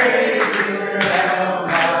birthday to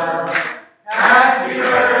Elmer. Happy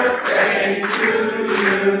birthday to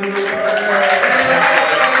you.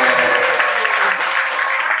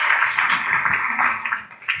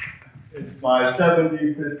 It's my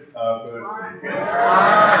 75th birthday.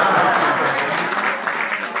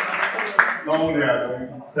 Normally I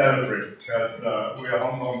don't celebrate because we are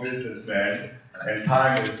Hong Kong businessmen and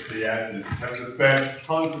time is the essence. Have to spend,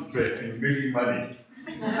 concentrate in making money.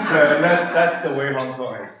 That's the way Hong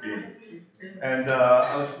Kong has been. And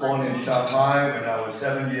I was born in Shanghai when I was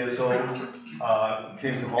 7 years old,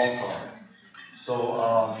 came to Hong Kong.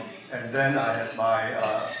 So, and then I had my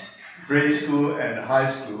grade school and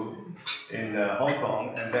high school in Hong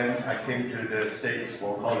Kong, and then I came to the States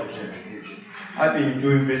for college education. I've been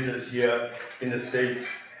doing business here in the States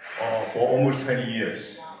for almost 20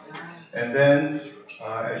 years. And then,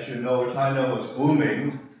 as you know, China was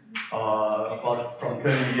booming about from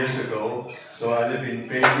 20 years ago. So I lived in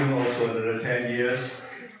Beijing also another 10 years,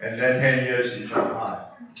 and then 10 years in Shanghai.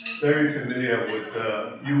 Very familiar with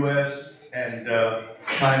the US and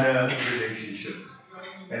China relationship,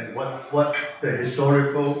 and what the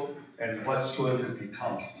historical and what's going to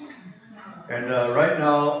become. And right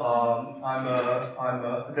now,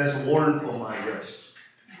 there's a warrant for my arrest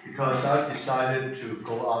because I've decided to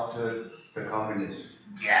go after the communists.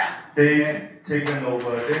 Yeah. They've taken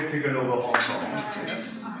over Hong Kong,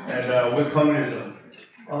 and with communism.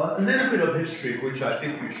 A little bit of history, which I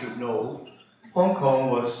think we should know. Hong Kong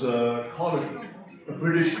was a colony, a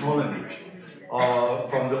British colony,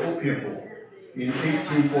 from the Opium War in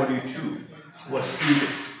 1842. Was ceded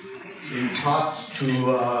in parts to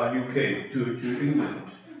UK, to England.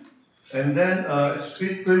 And then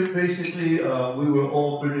basically we were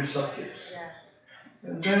all British subjects.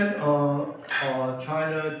 And then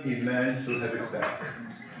China demands to have it back.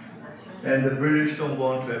 And the British don't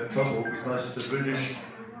want to have trouble because the British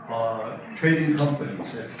trading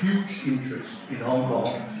companies have huge interest in Hong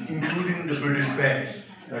Kong, including the British banks,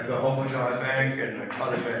 like the Hong Kong Shanghai Bank and the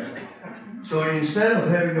Carter Bank. So instead of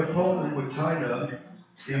having a problem with China,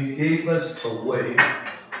 they gave us a way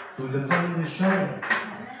to the communist China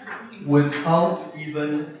without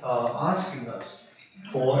even asking us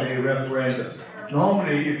for a referendum.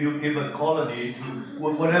 Normally, if you give a colony to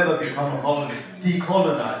whatever become a colony,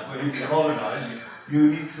 decolonize, when you decolonize, you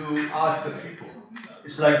need to ask the people.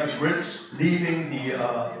 It's like the Brits leaving the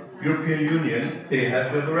European Union, they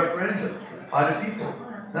have a referendum by the people.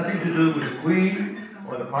 Nothing to do with the Queen,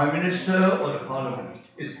 or the Prime Minister, or the Parliament.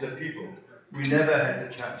 It's the people. We never had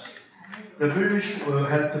the chance. The British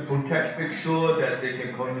had to protect, make sure that they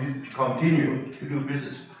can continue to do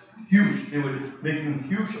business. Huge, they were making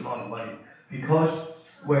huge amount of money. Because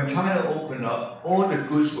when China opened up, all the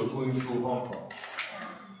goods were going through Hong Kong.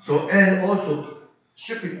 So, and also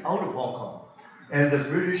shipping out of Hong Kong. And the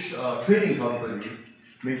British trading company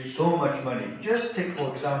made so much money. Just take,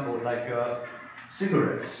 for example, like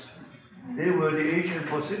cigarettes. They were the agent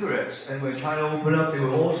for cigarettes, and when China opened up, they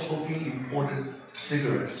were all smoking imported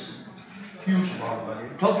cigarettes. Huge amount of money.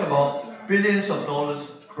 Talking about billions of dollars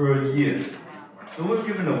per year. So we're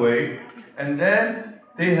given away, and then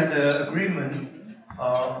they had an agreement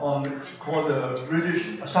called the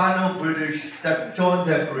Sino-British Joint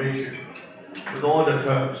Declaration with all the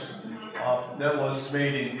terms. That was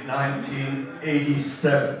made in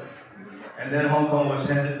 1987, and then Hong Kong was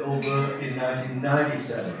handed over in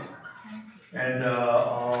 1997. And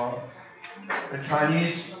the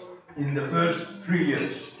Chinese, in the first 3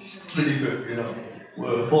 years, pretty good, you know,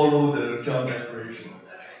 will follow the Joint Declaration.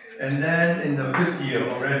 And then in the 5th year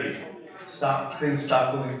already, things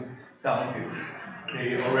start going downhill.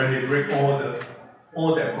 They already break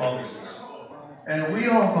all their promises. And we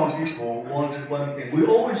Hong Kong people wanted one thing. We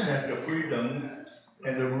always had the freedom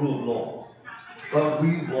and the rule of law, but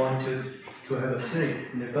we wanted to have a say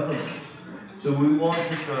in the government. So we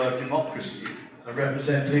wanted democracy, a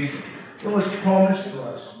representation. It was promised to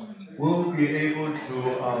us we'll be able to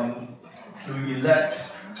elect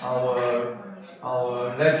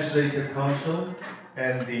our legislative council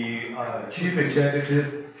and the chief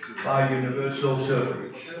executive by universal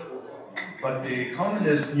suffrage. But the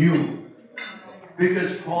communists knew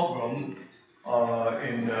biggest problem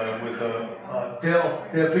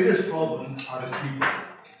their biggest problem are the people.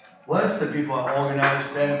 Once the people are organized,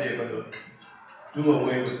 then they're going to do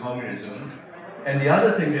away with communism. And the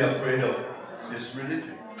other thing they're afraid of is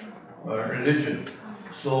religion.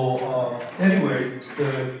 So anyway,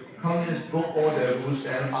 the communists broke all their rules,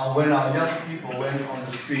 and when our young people went on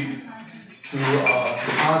the street to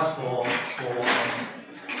ask for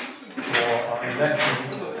election,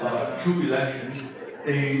 true election,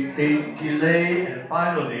 they delayed, and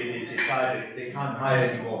finally they decided they can't hide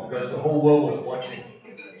anymore because the whole world was watching.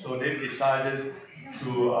 So they decided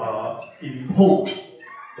to impose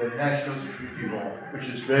the national security law, which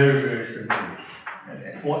is very, very stringent.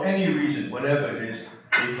 And for any reason, whatever it is,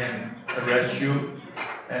 they can arrest you.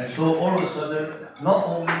 And so all of a sudden, not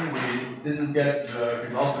only we didn't get the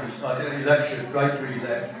election, right to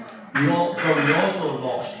elect, we also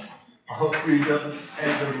lost our freedom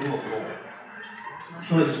and the rule of law.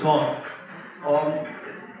 So it's gone.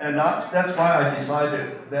 And that's why I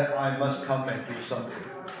decided that I must come and do something.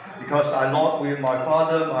 Because my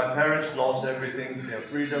father, my parents lost everything, their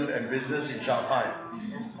freedom and business in Shanghai.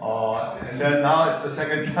 And then now it's the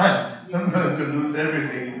second time I'm going to lose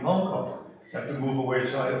everything in Hong Kong. I have to move away,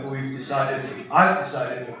 so I've decided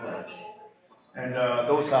to fight. And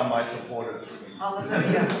those are my supporters.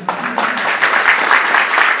 Hallelujah.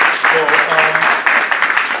 So,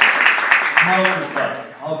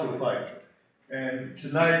 how to fight. And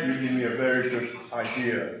tonight you give me a very good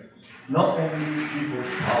idea. Not only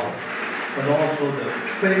people's power, but also the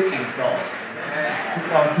faith in God.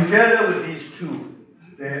 Together with these two,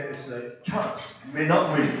 there is a chance. You may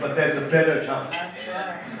not win, but there's a better chance.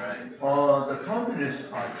 The communists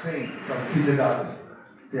are trained from kindergarten.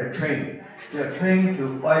 They're trained. They're trained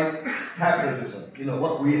to fight capitalism. You know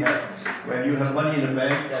what we have. When you have money in the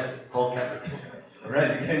bank, that's called capital.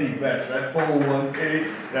 Right? You can invest, right?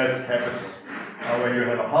 401k, that's capital. When you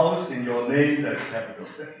have a house in your name, that's capital.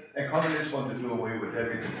 And communists want to do away with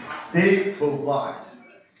everything. They provide.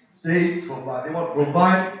 They want to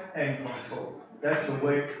provide and control. That's the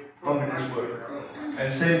way communists work.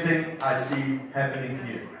 And same thing I see happening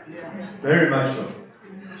here. Very much so.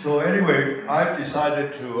 So anyway, I've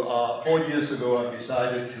decided to, 4 years ago, I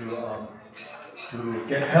decided to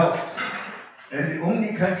get help. And the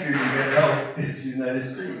only country to get help is the United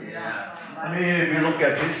States. I mean, if you look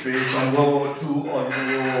at history from World War II or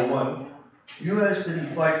World War I, U.S.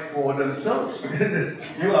 didn't fight for themselves.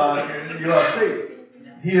 you are safe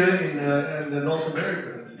here in North America.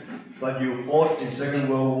 But you fought in Second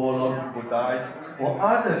World War, a lot of people died for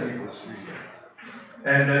other people's freedom.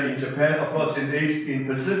 And in Japan, of course, in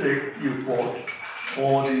Pacific, you fought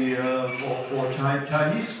for the for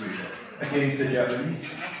Chinese freedom against the Japanese.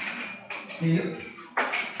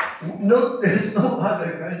 There's no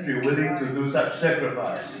other country willing to do such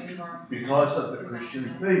sacrifice because of the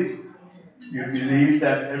Christian faith. You believe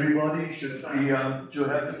that everybody should have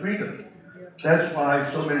the freedom. That's why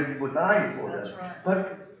so many people die for them. But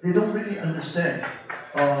they don't really understand.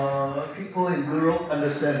 People in Europe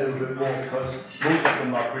understand a little bit more because most of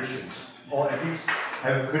them are Christians, or at least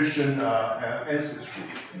have Christian ancestry.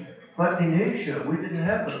 But in Asia, we didn't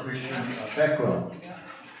have a Christian background.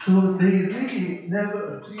 So they really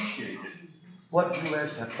never appreciated what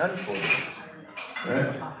U.S. have done for them.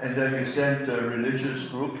 Right? And then we sent a religious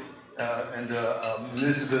group, and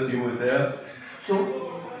Elizabeth, you were there.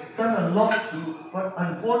 So done a lot but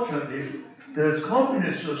unfortunately, the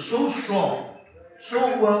communists are so strong, so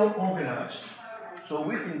well organized. So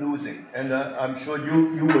we've been losing, and I'm sure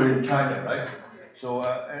you were in China, right? So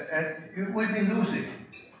and we've been losing.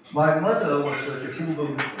 My mother was a Jehovah's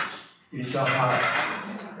Witness in Shanghai,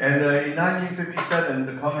 and in 1957,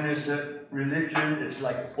 the communists said religion is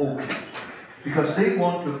like opium, because they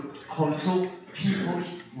want to control people's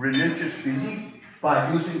religious belief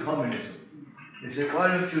by using communism. They said, why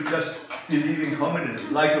don't you just believe in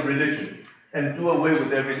communism like a religion and do away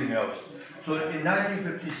with everything else? So in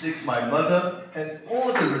 1956, my mother and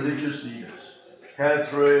all the religious leaders,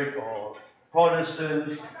 Catholic or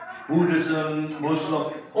Protestants, Buddhism,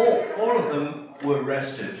 Muslim, all of them were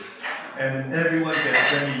arrested. And everyone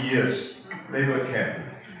gets 20 years labor camp.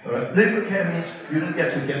 Labor camp means you don't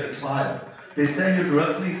get to get a trial. They send you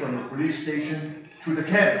directly from the police station to the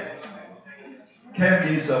camp. Camp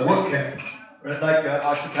means a work camp. Like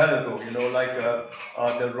archipelago, like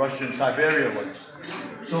the Russian Siberia ones.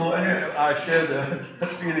 So anyway, I share the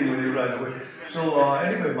feeling with you right away. So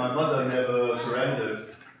anyway, my mother never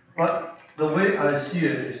surrendered. But the way I see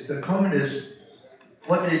it is the communists,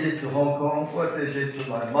 what they did to Hong Kong, what they did to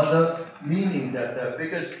my mother, meaning that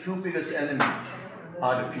the two biggest enemies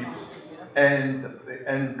are the people and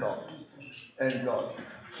God. And God.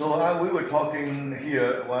 So we were talking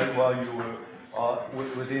here while you were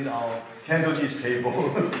within our Cantonese table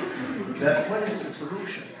that what is the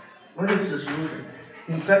solution? What is the solution?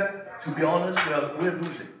 In fact, to be honest, we're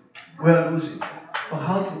losing. We're losing. But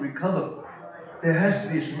how to recover? There has to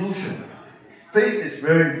be a solution. Faith is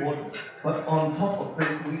very important, but on top of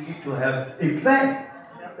faith, we need to have a plan,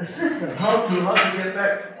 a system, how to get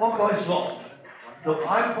back. Hong Kong is lost. So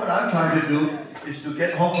what I'm trying to do is to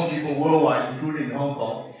get Hong Kong people worldwide, including Hong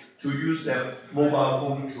Kong, to use their mobile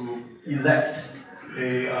phone to elect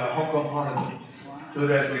a Hong Kong parliament, so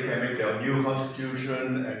that they can make their new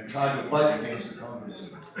constitution and try to fight against communism.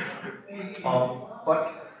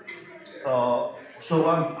 So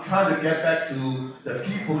I'm trying to get back to the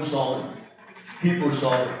people solving. People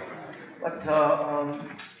solving. But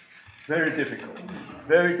very difficult.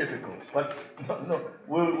 Very difficult. But no,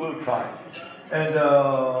 we'll try. And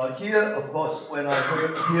here, of course, when I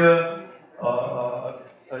heard here a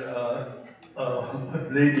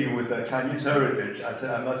lady with a Chinese heritage, I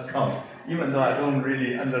said I must come, even though I don't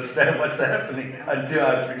really understand what's happening until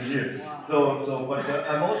I've been here. But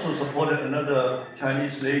I'm also supported another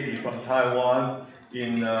Chinese lady from Taiwan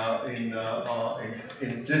in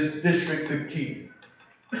District 15.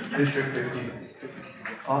 District 15.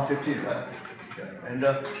 15, right? And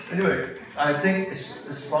anyway, I think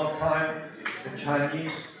it's about time the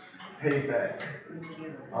Chinese pay back.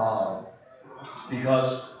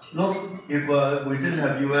 Because look, if we didn't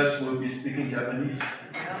have US, we'll be speaking Japanese.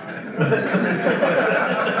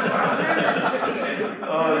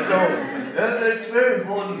 So it's very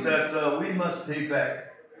important that we must pay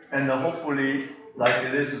back, and hopefully, like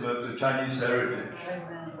Elizabeth, the Chinese heritage.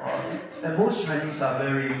 And most Chinese are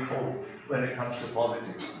very cold when it comes to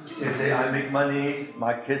politics. They say, I make money,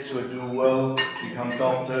 my kids will do well, become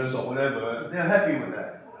doctors or whatever. They're happy with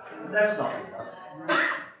that. That's not enough.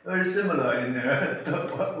 Very similar in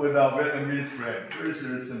with our Vietnamese friend. Very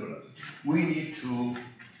similar. We need to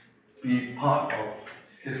be part of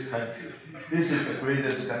this country. This is the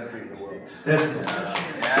greatest country in the world. That's no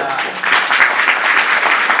question.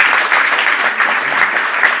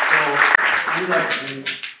 So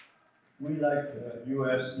we like the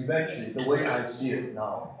US eventually, the way I see it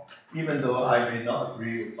now. Even though I may not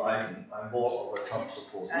agree with Biden, I'm more of a Trump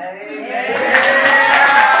supporter.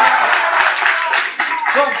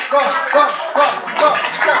 But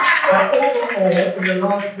overall, in the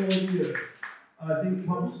last 4 years, I think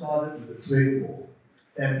Trump started with the trade war,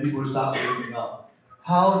 and people start waking up.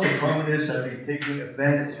 How the communists have been taking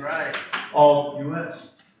advantage of US.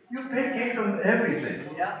 You gave them everything.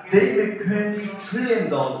 They make $20 trillion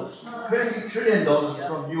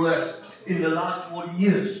from US in the last 40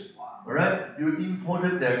 years. All right? You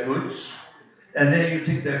imported their goods, and then you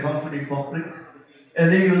take their company public,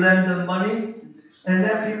 and then you lend them money, and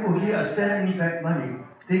then people here are sending back money.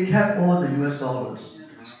 They kept all the US dollars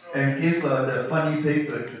and gave the funny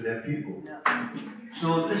paper to their people.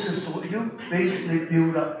 So this is what you basically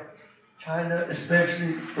build up China,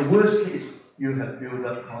 especially the worst case, you have built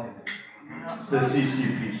up communism, the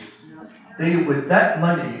CCPs. With that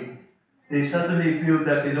money, they suddenly feel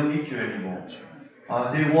that they don't need you anymore.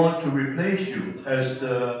 They want to replace you as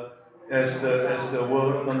the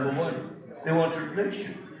world number one. They want to replace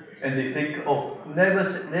you. And they think, oh,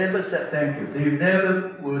 never said thank you. They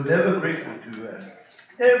were never grateful to US.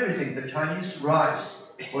 Everything, the Chinese rise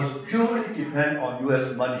was purely dependent on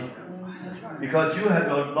US money. Because you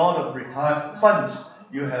have a lot of retirement funds.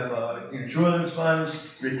 You have insurance funds,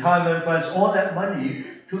 retirement funds, all that money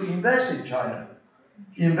to invest in China.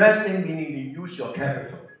 Investing meaning you use your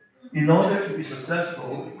capital. In order to be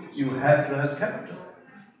successful, you have to have capital.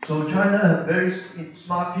 So China have very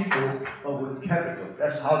smart people, but with capital.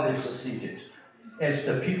 That's how they succeeded. It's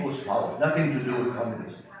the people's power, nothing to do with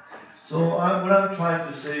communism. So what I'm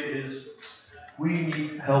trying to say is, we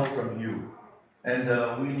need help from you. And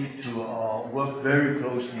we need to work very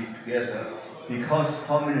closely together, because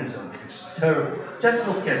communism is terrible. Just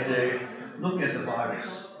look at the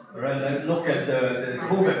virus, right? Look at the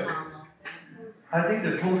COVID. I think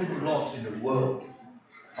the total loss in the world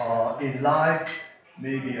in life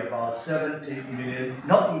maybe about 7, 8 million,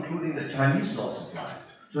 not including the Chinese loss of life.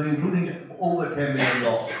 So including over 10 million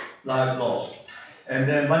lives lost. And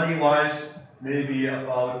then money-wise, maybe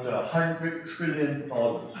about $100 trillion.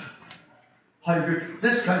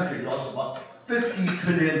 This country lost about $50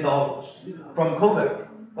 trillion from COVID.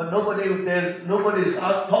 but nobody's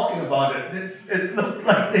out talking about it. It looks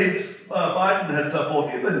like Biden has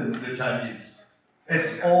forgiven the Chinese.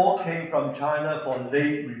 It all came from China for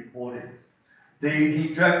late reporting.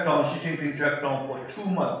 Xi Jinping dragged on for 2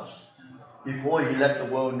 months before he let the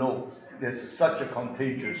world know there's such a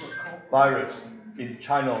contagious virus in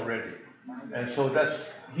China already. And so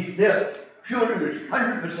they're purely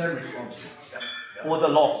 100% responsible for the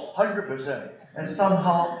loss, 100%. And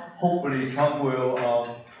somehow, hopefully, Trump will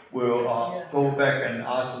go back and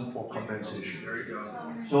ask them for compensation. There you go.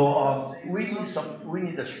 So we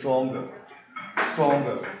need a stronger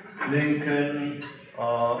Lincoln,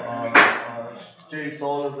 Jay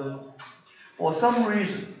Sullivan. For some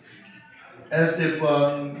reason, as if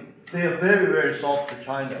they are very, very soft to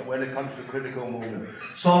China when it comes to critical moment,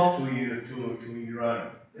 soft to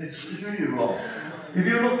Iran. It's really wrong. If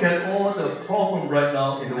you look at all the problems right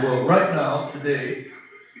now in the world, right now, today,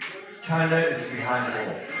 China is behind the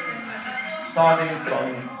wall.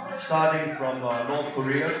 Starting from North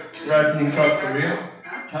Korea, threatening South Korea,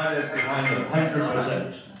 China is behind them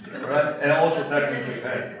 100%, right? And also threatening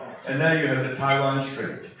Japan. And then you have the Taiwan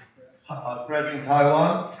Strait, threatening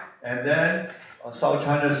Taiwan, and then South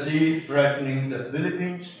China Sea threatening the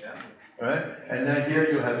Philippines, right? And then here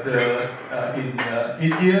you have in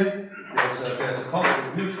India, there's a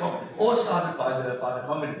conflict, huge conflict, all started by the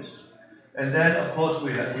communists. And then, of course,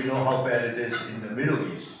 we know how bad it is in the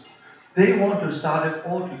Middle East. They want to start it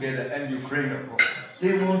all together, and Ukraine, of course.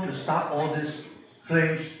 They want to start all these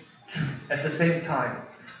flames at the same time,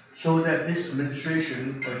 so that this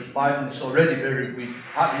administration, Biden is already very weak,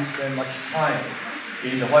 hardly spend much time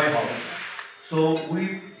in the White House. So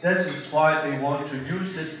that is why they want to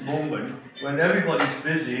use this moment when everybody's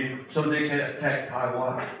busy, so they can attack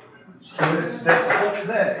Taiwan. So that's the whole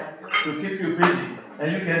plan, to keep you busy.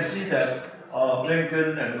 And you can see that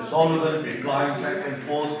Lincoln and Sullivan be flying back and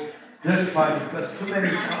forth, just trying to, there's too many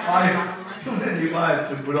fires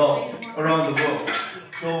to put off around the world.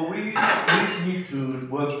 So we need to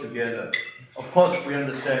work together. Of course, we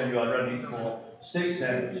understand you are running for state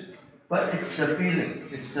senate, but it's the feeling,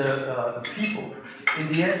 it's the people.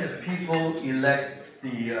 In the end, the people elect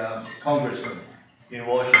the congressman in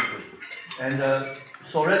Washington, and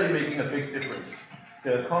it's already making a big difference.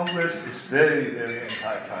 The Congress is very, very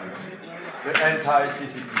anti-China,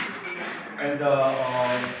 anti-CCP. And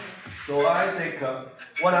so I think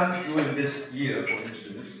what I'm doing this year, for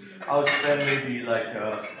instance, I'll spend maybe like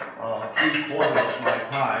 3/4 of my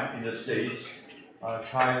time in the States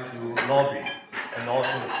trying to lobby and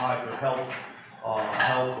also try to help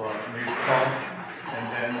maybe Trump, and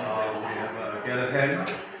then we have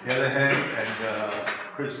Gallagher and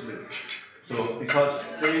Chris Smith. So because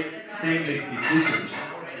they make decisions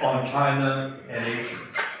on China and Asia.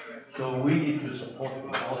 So we need to support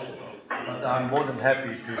them also. But I'm more than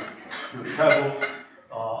happy to travel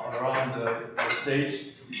around the States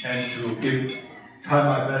and to try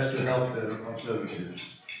my best to help the conservatives.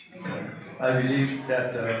 I believe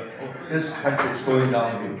that this country is going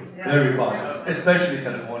downhill very fast, especially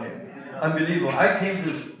California. Unbelievable. I came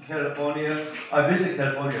to California, I visited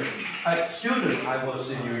California. I was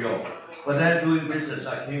in New York. But then doing business,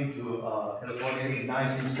 I came to California in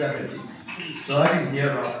 1970. So I've been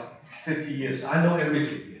here around 50 years. I know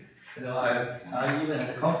everything here. You know, I even had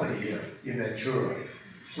a company here in Ventura.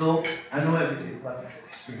 So I know everything, but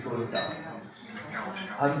it's been going down.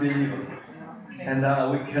 Unbelievable. And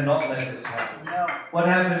we cannot let this happen. What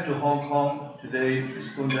happened to Hong Kong today is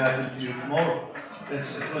going to happen to you tomorrow.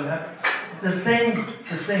 It's going to happen. The same,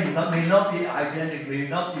 may not be identical, may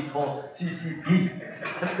not be called CCP.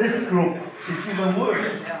 This group is even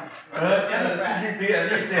worse. CCP,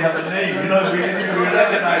 at least they have a name, you know, we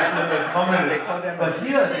recognize them as communists. But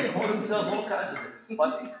here, they call themselves all kinds of things.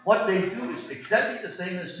 But what they do is exactly the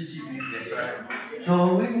same as CCP did.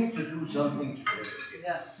 So we need to do something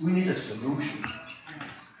together. We need a solution.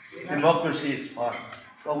 Democracy is fine,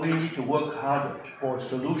 but we need to work harder for a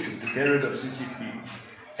solution to get rid of CCP.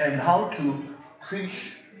 And how to preach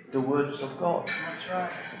the words of God. That's right.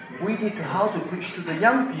 We need to how to preach to the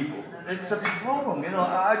young people. It's a big problem. You know,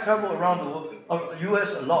 I travel around the world,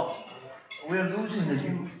 U.S. a lot. We're losing the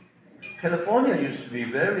youth. California used to be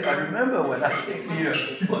I remember when I came here,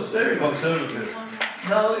 it was very conservative.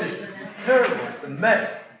 Now it's terrible. It's a mess.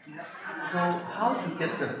 So how to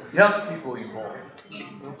get the young people involved?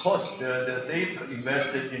 Of course, they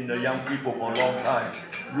invested in the young people for a long time,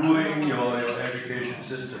 ruining your education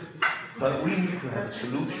system. But we need to have a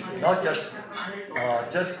solution, not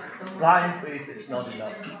just blind faith is not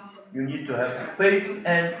enough. You need to have faith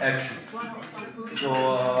and action. So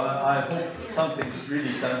I hope something is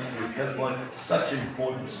really done to help on such an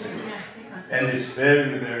important stage. and it's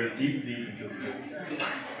very, very deeply into the movement.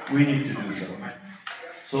 We need to do so.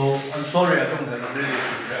 So I'm sorry I don't have a really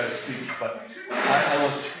prepared speech, but I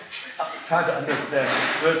was trying to understand the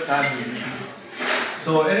first time we meet.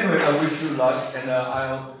 So anyway, I wish you luck, and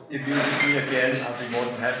if you see me again, I'll be more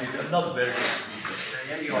than happy. I'm not very good speaker.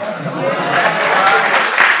 There you are.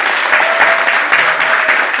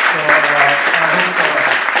 So I hope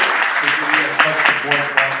it will be as much support.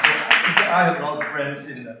 I have a lot of friends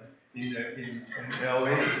in LA,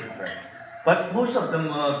 in fact. But most of them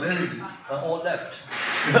are very all left,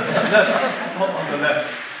 on the left.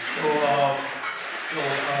 So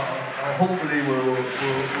hopefully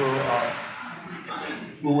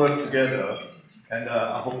we'll work together, and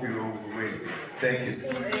I hope you will win. Thank you.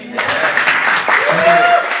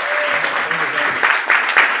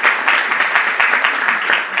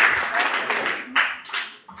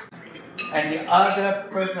 And the other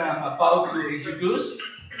person I'm about to introduce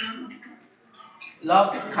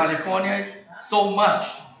loved California so much.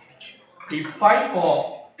 He fight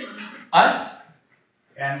for us,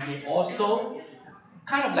 and he also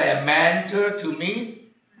kind of like a mentor to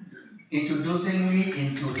me, introducing me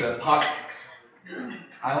into the politics.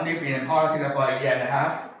 I only been in politics about a year and a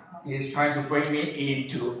half. He's trying to bring me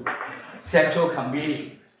into Central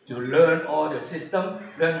Committee to learn all the system,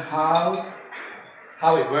 learn how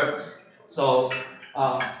it works. So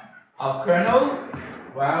our Colonel,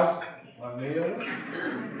 Ralph,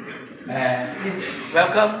 and please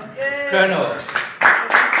welcome Colonel.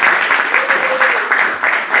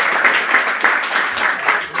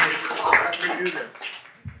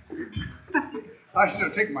 I should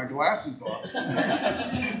have taken my glasses off.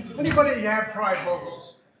 Anybody have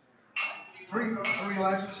trifocals? Three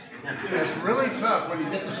lenses? It's really tough when you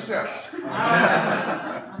get the steps.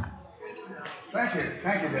 Thank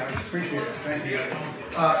you, Dennis. Appreciate it. Thank you.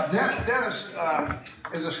 Dennis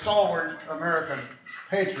is a stalwart American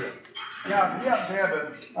patriot. Now, he happens to have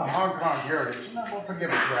a Hong Kong heritage, and we'll forgive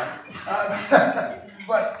him for that.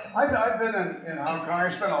 But I've been in Hong Kong. I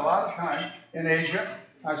spent a lot of time in Asia.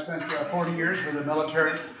 I spent 40 years with the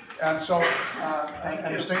military, and so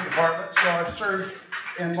and the State Department. So I've served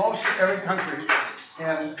in most every country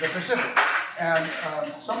in the Pacific. And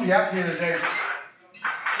somebody asked me the other day,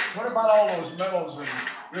 what about all those medals and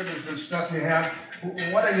ribbons and stuff you have?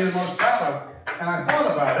 What are you the most proud of? And I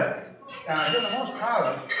thought about it, and I feel the most proud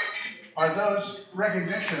of are those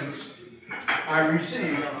recognitions I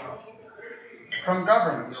received from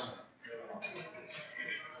governments.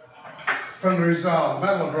 From the Rizal,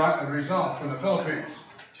 Medal of Rizal from the Philippines.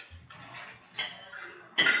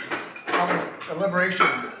 The liberation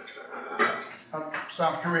of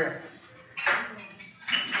South Korea.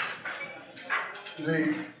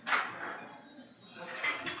 The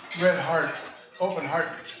Red Heart, Open Heart,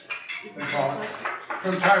 they call it,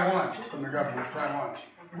 from Taiwan, from the government of Taiwan.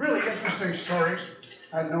 Really interesting stories.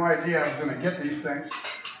 I had no idea I was going to get these things.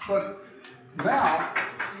 But now,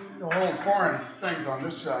 the whole foreign things on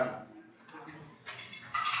this side,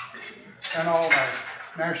 and all my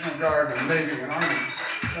National Guard and Navy and Army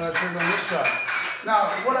turned on this side. Now,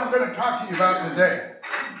 what I'm going to talk to you about today,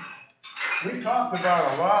 we've talked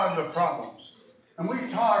about a lot of the problems. And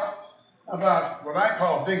we've talked about what I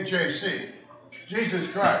call Big JC, Jesus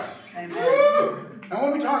Christ. Amen. And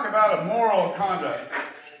when we talk about a moral conduct,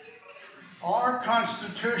 our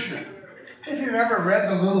Constitution, if you've ever read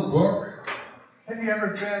the little book, have you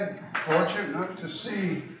ever been fortunate enough to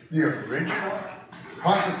see the original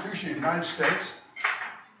Constitution of the United States,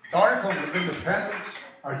 the Articles of Independence,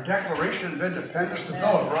 our Declaration of Independence, the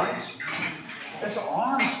Bill of Rights? It's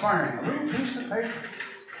awe-inspiring. A little piece of paper.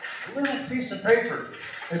 A little piece of paper.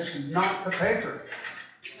 It's not the paper.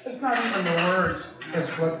 It's not even the words. It's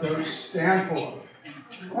what those stand for.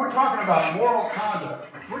 When we're talking about moral conduct,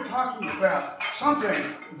 we're talking about something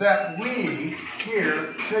that we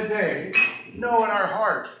here today know in our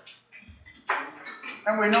heart.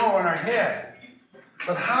 And we know in our head.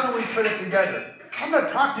 But how do we put it together? I'm going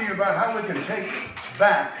to talk to you about how we can take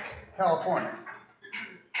back California.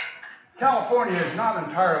 California is not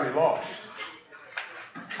entirely lost.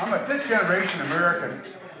 I'm a fifth-generation American,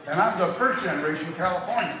 and I'm the first-generation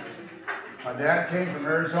Californian. My dad came from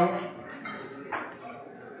Arizona.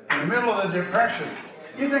 In the middle of the Depression.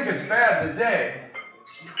 You think it's bad today?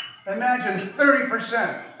 Imagine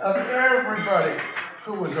 30% of everybody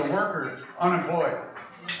who was a worker unemployed.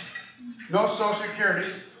 No Social Security,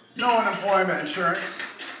 no unemployment insurance,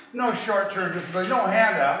 no short-term disability, no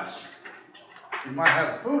handouts. You might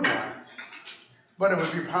have a food line, but it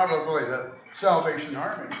would be probably the Salvation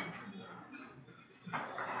Army.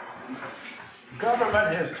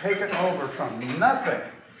 Government has taken over from nothing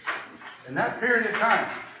in that period of time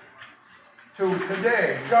to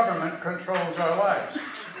today, government controls our lives.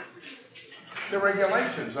 The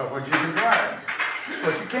regulations of what you can drive,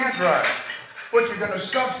 what you can't drive, what you're going to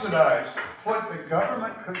subsidize, what the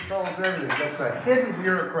government controls everything. That's a hidden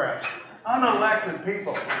bureaucrats, unelected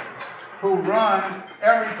people who run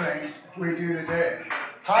everything we do today.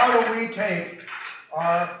 How do we take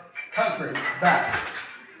our country back?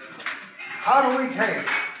 How do we take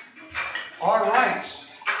our rights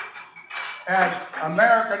as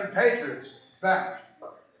American patriots back?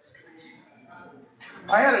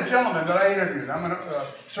 I had a gentleman that I interviewed. I'm a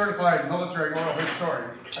certified military oral historian.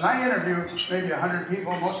 And I interviewed maybe 100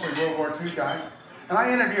 people, mostly World War II guys. And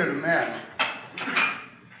I interviewed a man,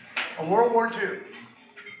 a World War II.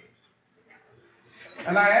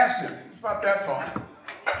 And I asked him, it's about that tall.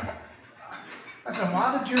 I said,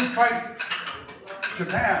 why did you fight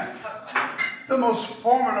Japan? The most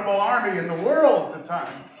formidable army in the world at the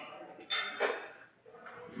time.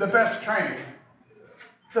 The best trained,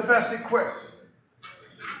 the best equipped,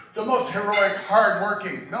 the most heroic,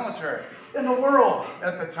 hard-working military in the world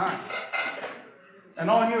at the time. And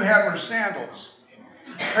all you had were sandals,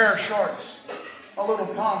 a pair of shorts, a little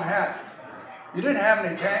palm hat. You didn't have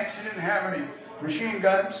any tanks, you didn't have any machine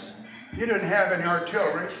guns, you didn't have any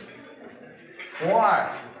artillery.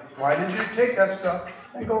 Why? Why didn't you take that stuff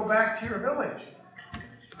and go back to your village?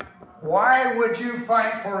 Why would you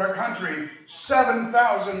fight for a country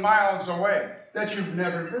 7,000 miles away that you've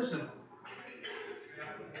never visited?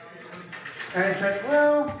 And he said,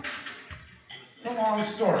 well, it's a long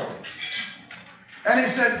story. And he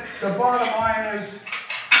said, the bottom line is,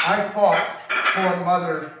 I fought for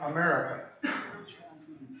Mother America.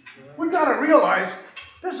 We've got to realize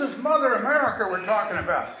this is Mother America we're talking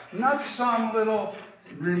about, not some little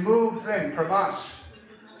removed thing from us.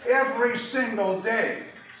 Every single day,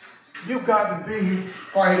 you've got to be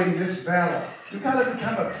fighting this battle. You've got to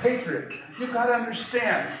become a patriot. You've got to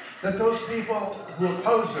understand that those people who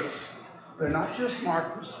oppose us, they're not just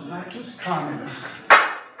Marxists, they're not just communists.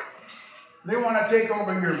 They want to take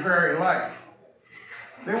over your very life.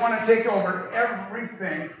 They want to take over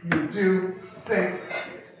everything you do, think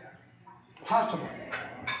possible.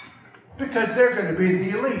 Because they're going to be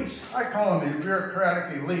the elites. I call them the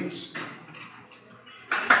bureaucratic elites.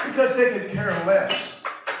 Because they could care less.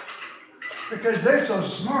 Because they're so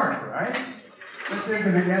smart, right? That they're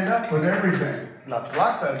going to end up with everything. La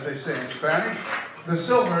plata, as they say in Spanish, the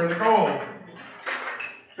silver and the gold.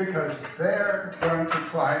 Because they're going to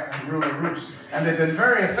try and rule the roost. And they've been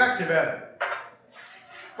very effective at it.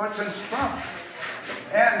 But since Trump,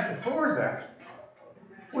 and before that,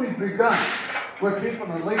 we've begun with people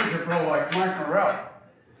in leadership role like Mike Morrell.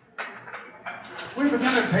 We've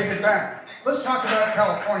begun to take it back. Let's talk about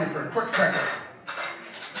California for a quick second.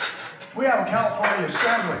 We have a California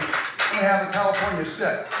Assembly, and we have a California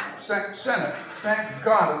Senate. Thank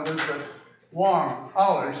God Elizabeth Wong,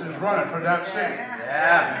 Ahlers, is running for that seat.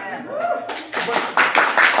 Yeah. But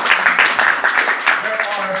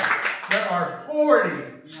there are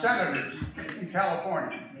 40 senators in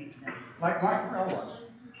California, like Mike Morrell was.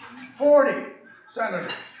 40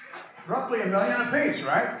 senators, roughly $1 million apiece,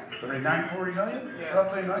 right? 39, 40 million, yes.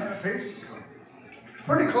 Roughly $1 million apiece.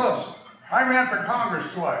 Pretty close. I ran for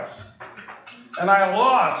Congress twice, and I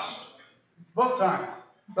lost both times.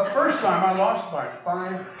 The first time I lost by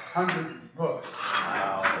 500 votes.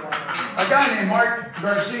 Wow. A guy named Mark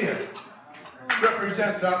Garcia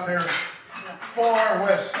represents out there far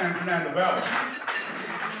west San Fernando Valley.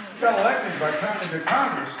 Got elected by coming to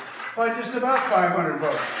Congress by just about 500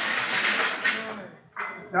 votes.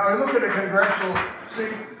 Now, you look at a congressional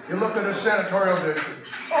seat, you look at a senatorial district,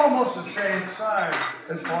 almost the same size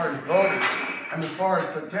as far as voters and as far as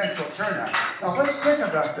potential turnout. Now, let's think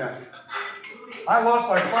about that. I lost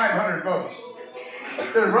by 500 votes.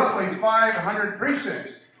 There are roughly 500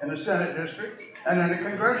 precincts in the Senate district and in the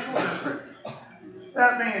congressional district.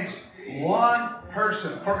 That means one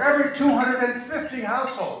person for every 250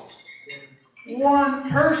 households. One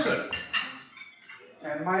person.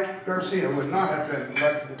 And Mike Garcia would not have been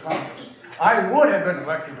elected to Congress. I would have been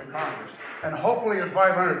elected to Congress. And hopefully at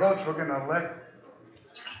 500 votes, we're going to elect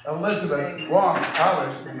Elizabeth Wong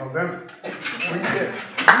Ahlers in November. We did.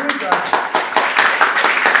 We got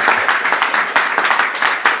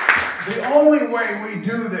the only way we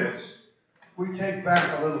do this, we take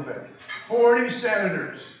back a little bit. 40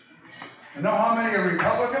 senators. You know how many are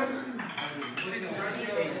Republicans?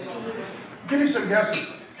 Give me some guesses.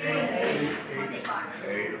 8.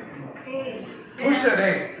 Who said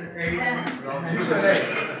 8? You said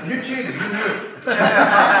 8. You cheated. You knew.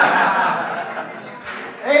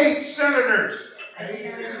 8 senators.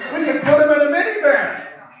 We can put them in a minivan.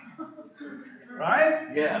 right?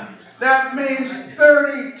 Yeah. That means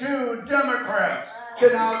 32 Democrats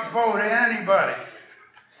can outvote anybody.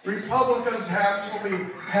 Republicans absolutely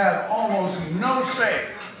have almost no say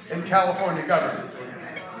in California government.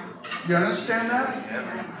 You understand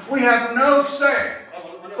that? We have no say.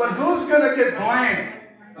 But who's going to get blamed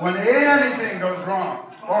when anything goes wrong?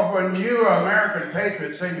 Or when you American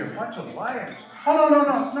patriots say you're a bunch of liars? Oh, no,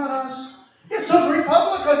 it's not us. It's those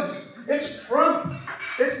Republicans. It's Trump.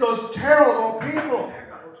 It's those terrible people.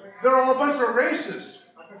 They're all a bunch of racists.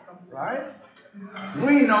 Right?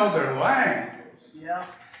 We know they're lying. Yeah.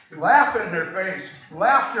 Laugh in their face.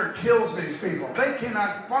 Laughter kills these people. They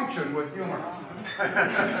cannot function with humor. They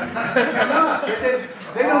cannot.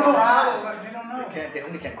 They don't know how to. They don't know. They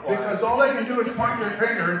only can cry. Because all they can do is point their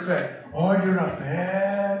finger and say, "Oh, you're a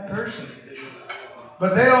bad person."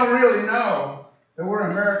 But they don't really know that we're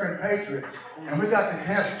American patriots and we got the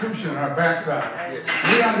Constitution on our backside.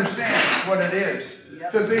 We understand what it is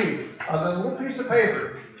to be a little piece of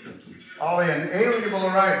paper, all the inalienable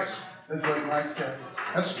rights. That's what Mike says.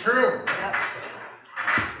 That's true.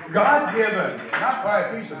 God-given, not by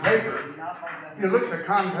a piece of paper. If you look at the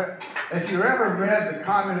context, if you ever read the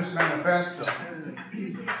Communist Manifesto,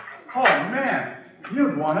 oh man,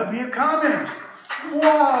 you'd want to be a communist.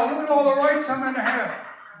 Wow, look at all the rights I'm going to have.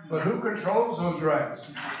 But who controls those rights?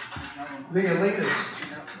 The elitists.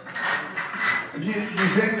 Do you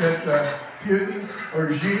think that Putin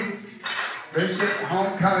or Xi, they sit at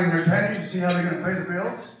home counting their pennies to see how they're going to pay the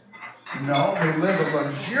bills? No, they live a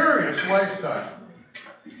luxurious lifestyle.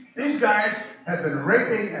 These guys have been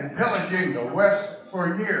raping and pillaging the West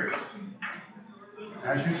for years,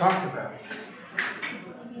 as you talked about.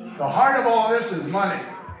 The heart of all of this is money.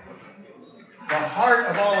 The heart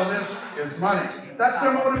of all of this is money. That's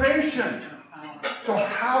their motivation. So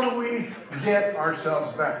how do we get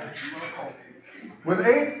ourselves back? With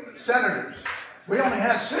 8 senators, we only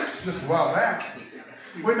had 6 just a while back.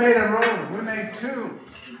 We made a road. We made 2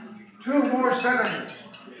 more senators.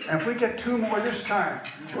 And if we get 2 more this time,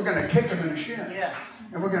 we're going to kick them in the shins. Yes.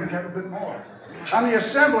 And we're going to get a bit more. On the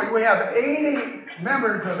Assembly, we have 80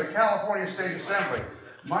 members of the California State Assembly.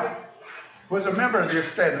 Mike was a member of the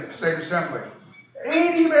State Assembly.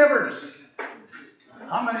 80 members.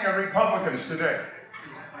 How many are Republicans today?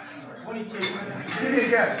 22. Give me a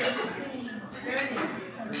guess.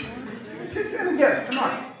 30. Give me a guess. Come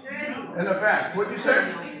on. 30. In the back. What did you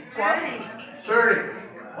say? 30. 30.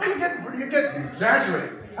 Well, you get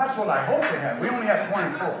exaggerated. That's what I hope to have. We only have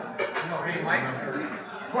 24. No, hey, Mike,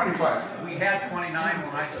 25. we had 29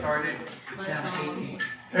 when I started. It's down to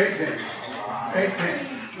 18. 18.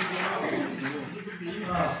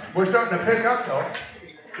 We're starting to pick up, though.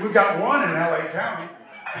 We've got 1 in LA County.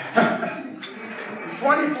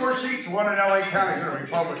 24 seats, 1 in LA County is a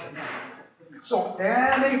Republican. So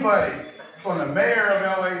anybody from the mayor of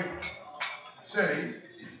LA City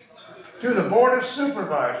to the Board of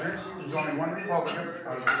Supervisors, there's only 1 Republican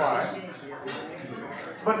out of 5.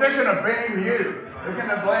 But they're going to blame you. They're going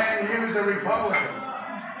to blame you as a Republican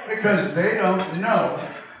because they don't know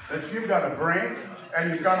that you've got a brain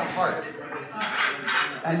and you've got a heart.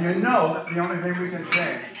 And you know that the only thing we can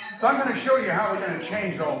change. So I'm going to show you how we're going to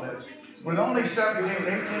change all this. With only 17,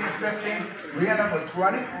 18, 15, we end up with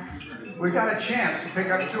 20. We got a chance to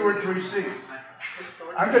pick up 2 or 3 seats.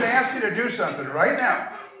 I'm going to ask you to do something right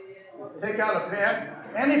now. Take out a pen,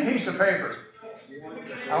 any piece of paper.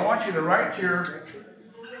 I want you to write your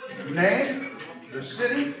name, the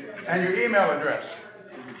city, and your email address.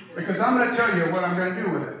 Because I'm going to tell you what I'm going to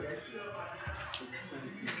do with it.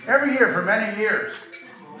 Every year for many years,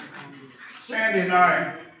 Sandy and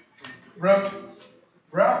I wrote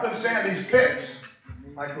Ralph and Sandy's picks,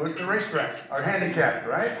 like with the racetrack, are handicapped,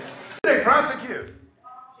 right? They prosecute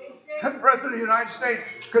the President of the United States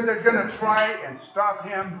because they're going to try and stop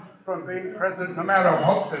him from being president, no matter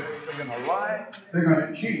what. They're going to lie, they're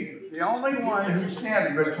going to cheat. The only one who's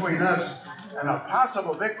standing between us and a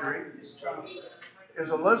possible victory is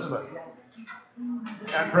Elizabeth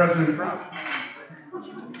and President Trump.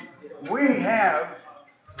 We have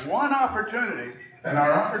one opportunity, and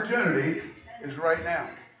our opportunity is right now.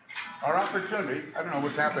 Our opportunity, I don't know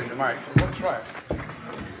what's happening to Mike, but we'll try it.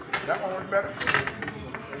 That one work better?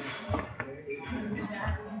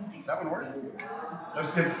 That one work?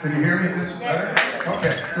 Can you hear me this better?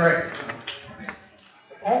 Okay, great.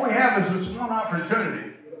 All we have is this one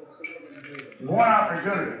opportunity. One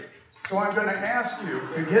opportunity. So I'm going to ask you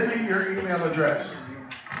to give me your email address.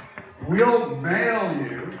 We'll mail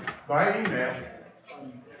you by email.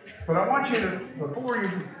 But I want you to, before you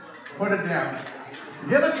put it down,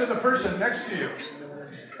 give it to the person next to you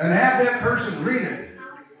and have that person read it.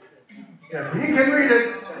 If he can read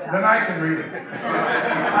it, then I can read it.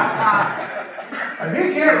 If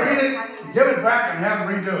he can't read it, give it back and have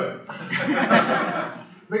him redo it.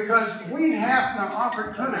 Because we have an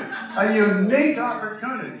opportunity, a unique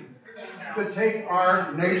opportunity, to take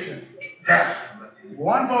our nation back.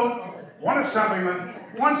 One vote, one assemblyman,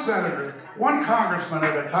 one senator, one congressman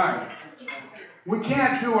at a time. We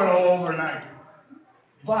can't do it all overnight.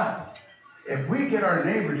 But if we get our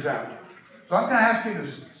neighbors out, so I'm going to ask you to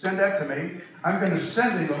send that to me. I'm going to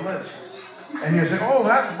send you the list. And you say, oh,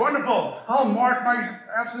 that's wonderful. I'll mark my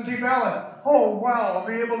absentee ballot. Oh, wow, I'll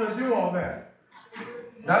be able to do all that.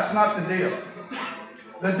 That's not the deal.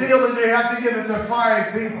 The deal is you have to give it to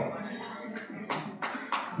 5 people.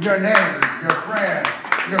 Your neighbors, your friend,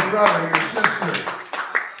 your brother, your sister.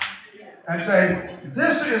 And say,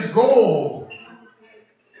 this is gold.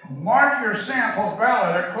 Mark your sample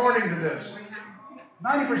ballot according to this.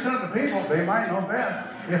 90% of the people, they might know that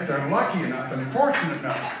if they're lucky enough and fortunate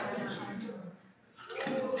enough.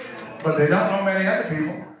 But they don't know many other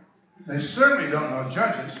people. They certainly don't know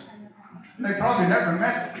judges. They probably never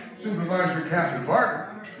met Supervisor Catherine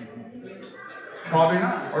Barker. Probably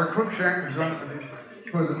not. Or Cruikshank, who's running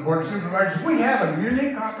for the Board of Supervisors. We have a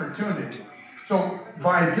unique opportunity. So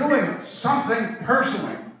by doing something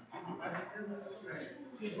personally,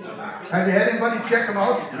 have you had anybody check them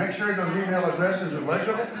out? Make sure those email addresses are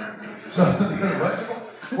legible. So they're legible.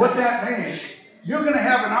 What that means, you're going to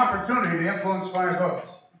have an opportunity to influence 5 votes.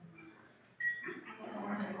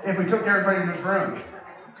 If we took everybody in this room,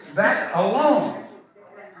 that alone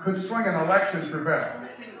could swing an election for better.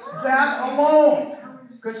 That alone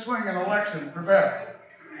could swing an election for better.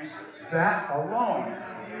 That alone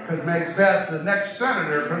could make Beth the next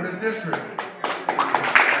senator from the district.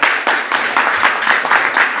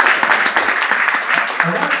 I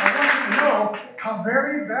want you to know how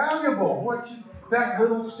very valuable that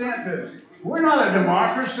little stint is. We're not a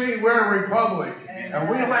democracy, we're a republic. And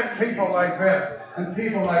we elect people like Beth and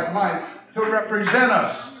people like Mike to represent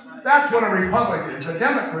us. That's what a republic is. A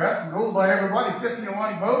Democrat ruled by everybody, 50 to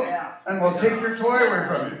 1 vote, and will take your toy away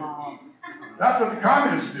from you. That's what the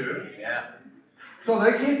communists do. So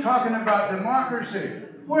they keep talking about democracy.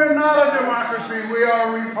 We're not a democracy, we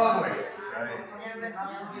are a republic.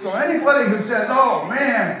 So anybody who says, oh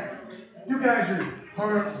man, you guys are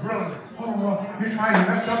you're trying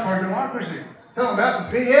to mess up our democracy, tell them that's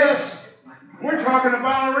BS. We're talking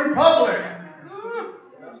about a republic.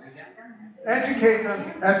 Educate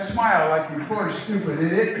them and smile like you poor stupid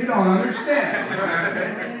idiot. You don't understand.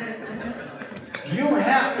 You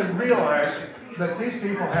have to realize that these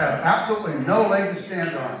people have absolutely no leg to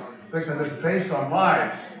stand on because it's based on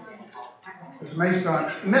lies. It's based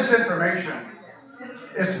on misinformation.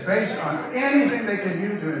 It's based on anything they can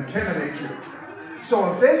use to intimidate you.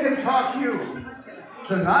 So if they can talk you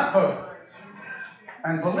to not vote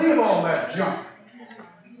and believe all that junk,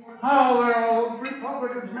 oh, they're all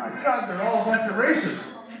Republicans, my God, they're all a bunch of racists.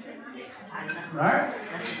 Right?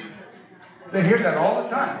 They hear that all the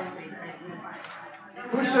time.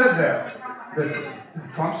 Who said that? Did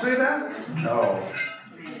Trump say that? No.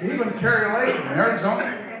 Even Carrie Lake in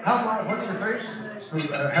Arizona. How about, what's her face?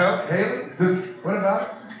 Haley? What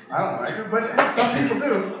about? I don't like her, but some people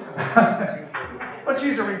do. But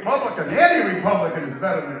she's a Republican. Any Republican is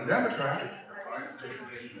better than a Democrat.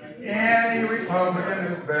 Any Republican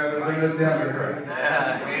is better than a Democrat.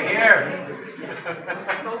 Here.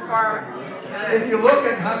 So far. If you look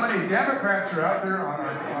at how many Democrats are out there on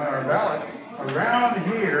our ballot, around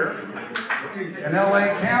here in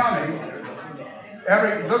LA County,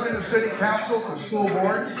 look at the city council, the school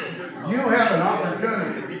boards, you have an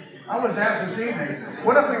opportunity. I was asked this evening,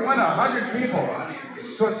 what if we went 100 people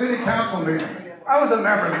to a city council meeting? I was a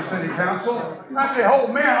member of the city council, and I'd say, oh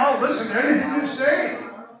man, I'll listen to anything you say.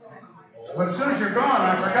 But as soon as you're gone,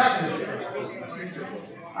 I forgot you.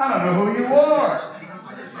 I don't know who you are.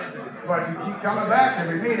 But you keep coming back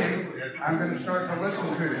every meeting, I'm going to start to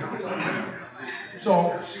listen to you.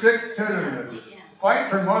 So stick to this. Fight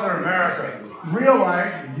for Mother America.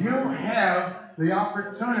 Realize you have the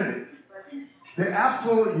opportunity. The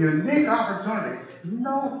absolute unique opportunity.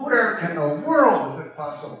 Nowhere in the world is it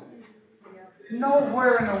possible.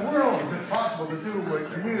 Nowhere in the world is it possible to do what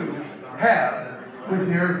you have with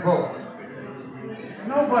your vote.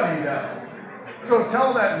 Nobody does. So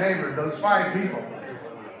tell that neighbor, those 5 people,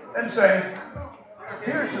 and say,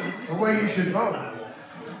 here's the way you should vote.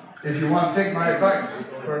 If you want to take my advice,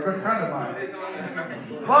 for a good friend of mine.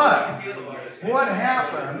 But what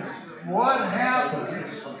happens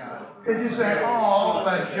is you say, oh, all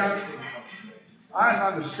that junk,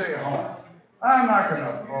 I'm going to stay home. I'm not going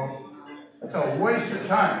to vote. It's a waste of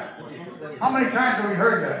time. How many times have we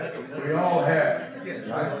heard that? We all have.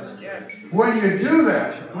 Right? When you do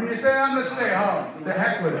that, when you say, I'm going to stay home, the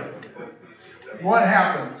heck with it, what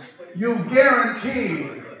happens? You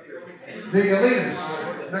guarantee the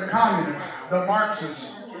elitists, the communists, the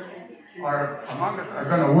Marxists are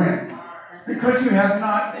going to win because you have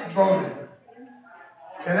not voted.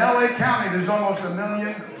 In LA County, there's almost 1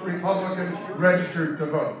 million Republicans registered to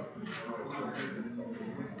vote.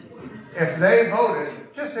 If they voted,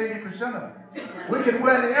 just 80% of them, we could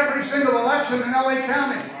win every single election in LA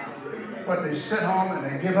County. But they sit home and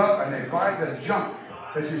they give up and they buy the junk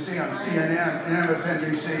that you see on CNN,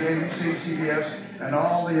 MSNBC, ABC, CBS, and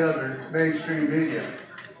all the other mainstream media.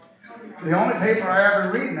 The only paper I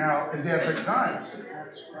ever read now is the Epic Times.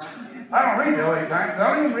 I don't read the LA Times.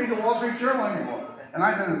 I don't even read the Wall Street Journal anymore. And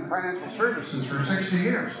I've been in financial services for 60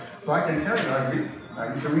 years. So I can tell you,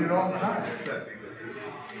 I used to read it all the time.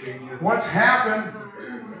 What's happened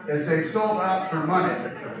is they sold out for money.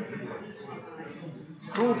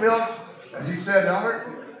 Who built, as he said, Elmer,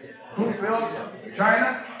 who built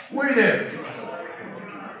China? We did.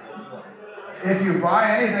 If you buy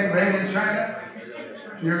anything made in China,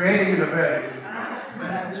 you're aiding and abetting.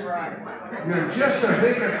 That's right. You're just as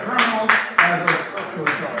big a criminal as a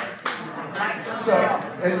charge. So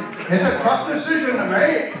it's a tough decision to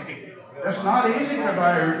make. It's not easy to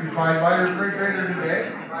buy a refrigerator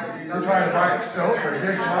today. You try to buy a stove or a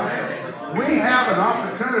dishwasher. We have an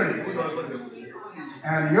opportunity.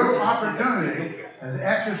 And your opportunity is to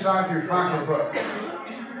exercise your pocketbook.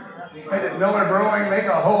 Did Miller Brewing make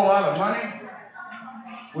a whole lot of money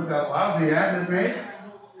with that lousy ad they made?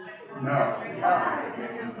 No.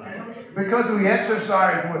 Because we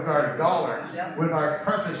exercise with our dollars, with our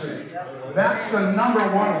purchasing. That's the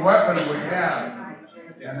 #1 weapon we have.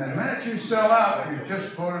 And the minute you sell out, you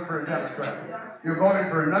just voted for a Democrat. You're voting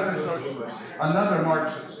for another socialist, another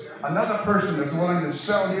Marxist, another person that's willing to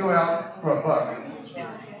sell you out for a buck.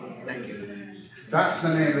 Thank you. That's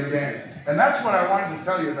the name of the game. And that's what I wanted to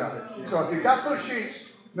tell you about. So if you got those sheets,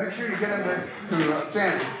 make sure you get them to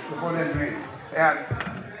Sandy before the end of the meeting. And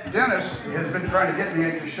Dennis has been trying to get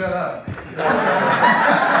me to shut up.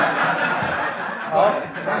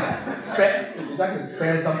 Would you like to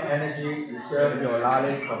spare some energy to serve your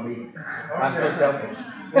knowledge for me? I'm so selfish.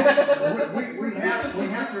 we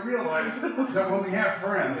have to realize that when we have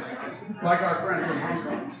friends, like our friends from Hong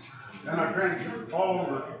Kong, and our friends all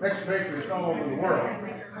over, expatriates all over the world,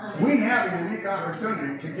 we have a unique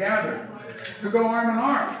opportunity to gather, to go arm in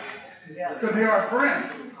arm, because they are friends.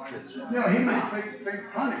 You know, he might think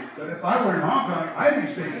funny, but if I were in Hong Kong, I'd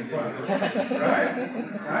be speaking funny, right?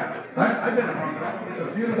 I've been in Hong Kong. It's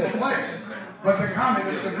a beautiful place, but the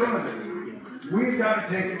communists have ruined it. We've got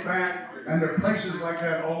to take it back, and there are places like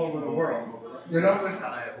that all over the world. You know,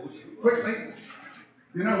 quickly,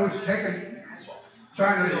 you know who's taken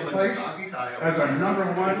China's place as our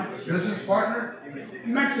 #1 business partner?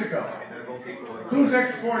 Mexico. Who's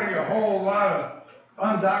exporting a whole lot of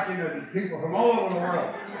undocumented people from all over the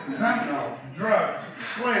world? Fentanyl, drugs,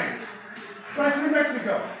 slaves, right through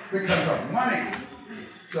Mexico because of money.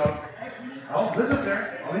 So I'll visit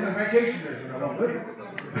there. I'll even vacation there, but I won't live.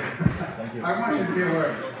 I want you to be aware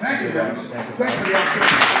of it. Thank you, guys. Thanks for the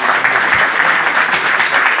opportunity.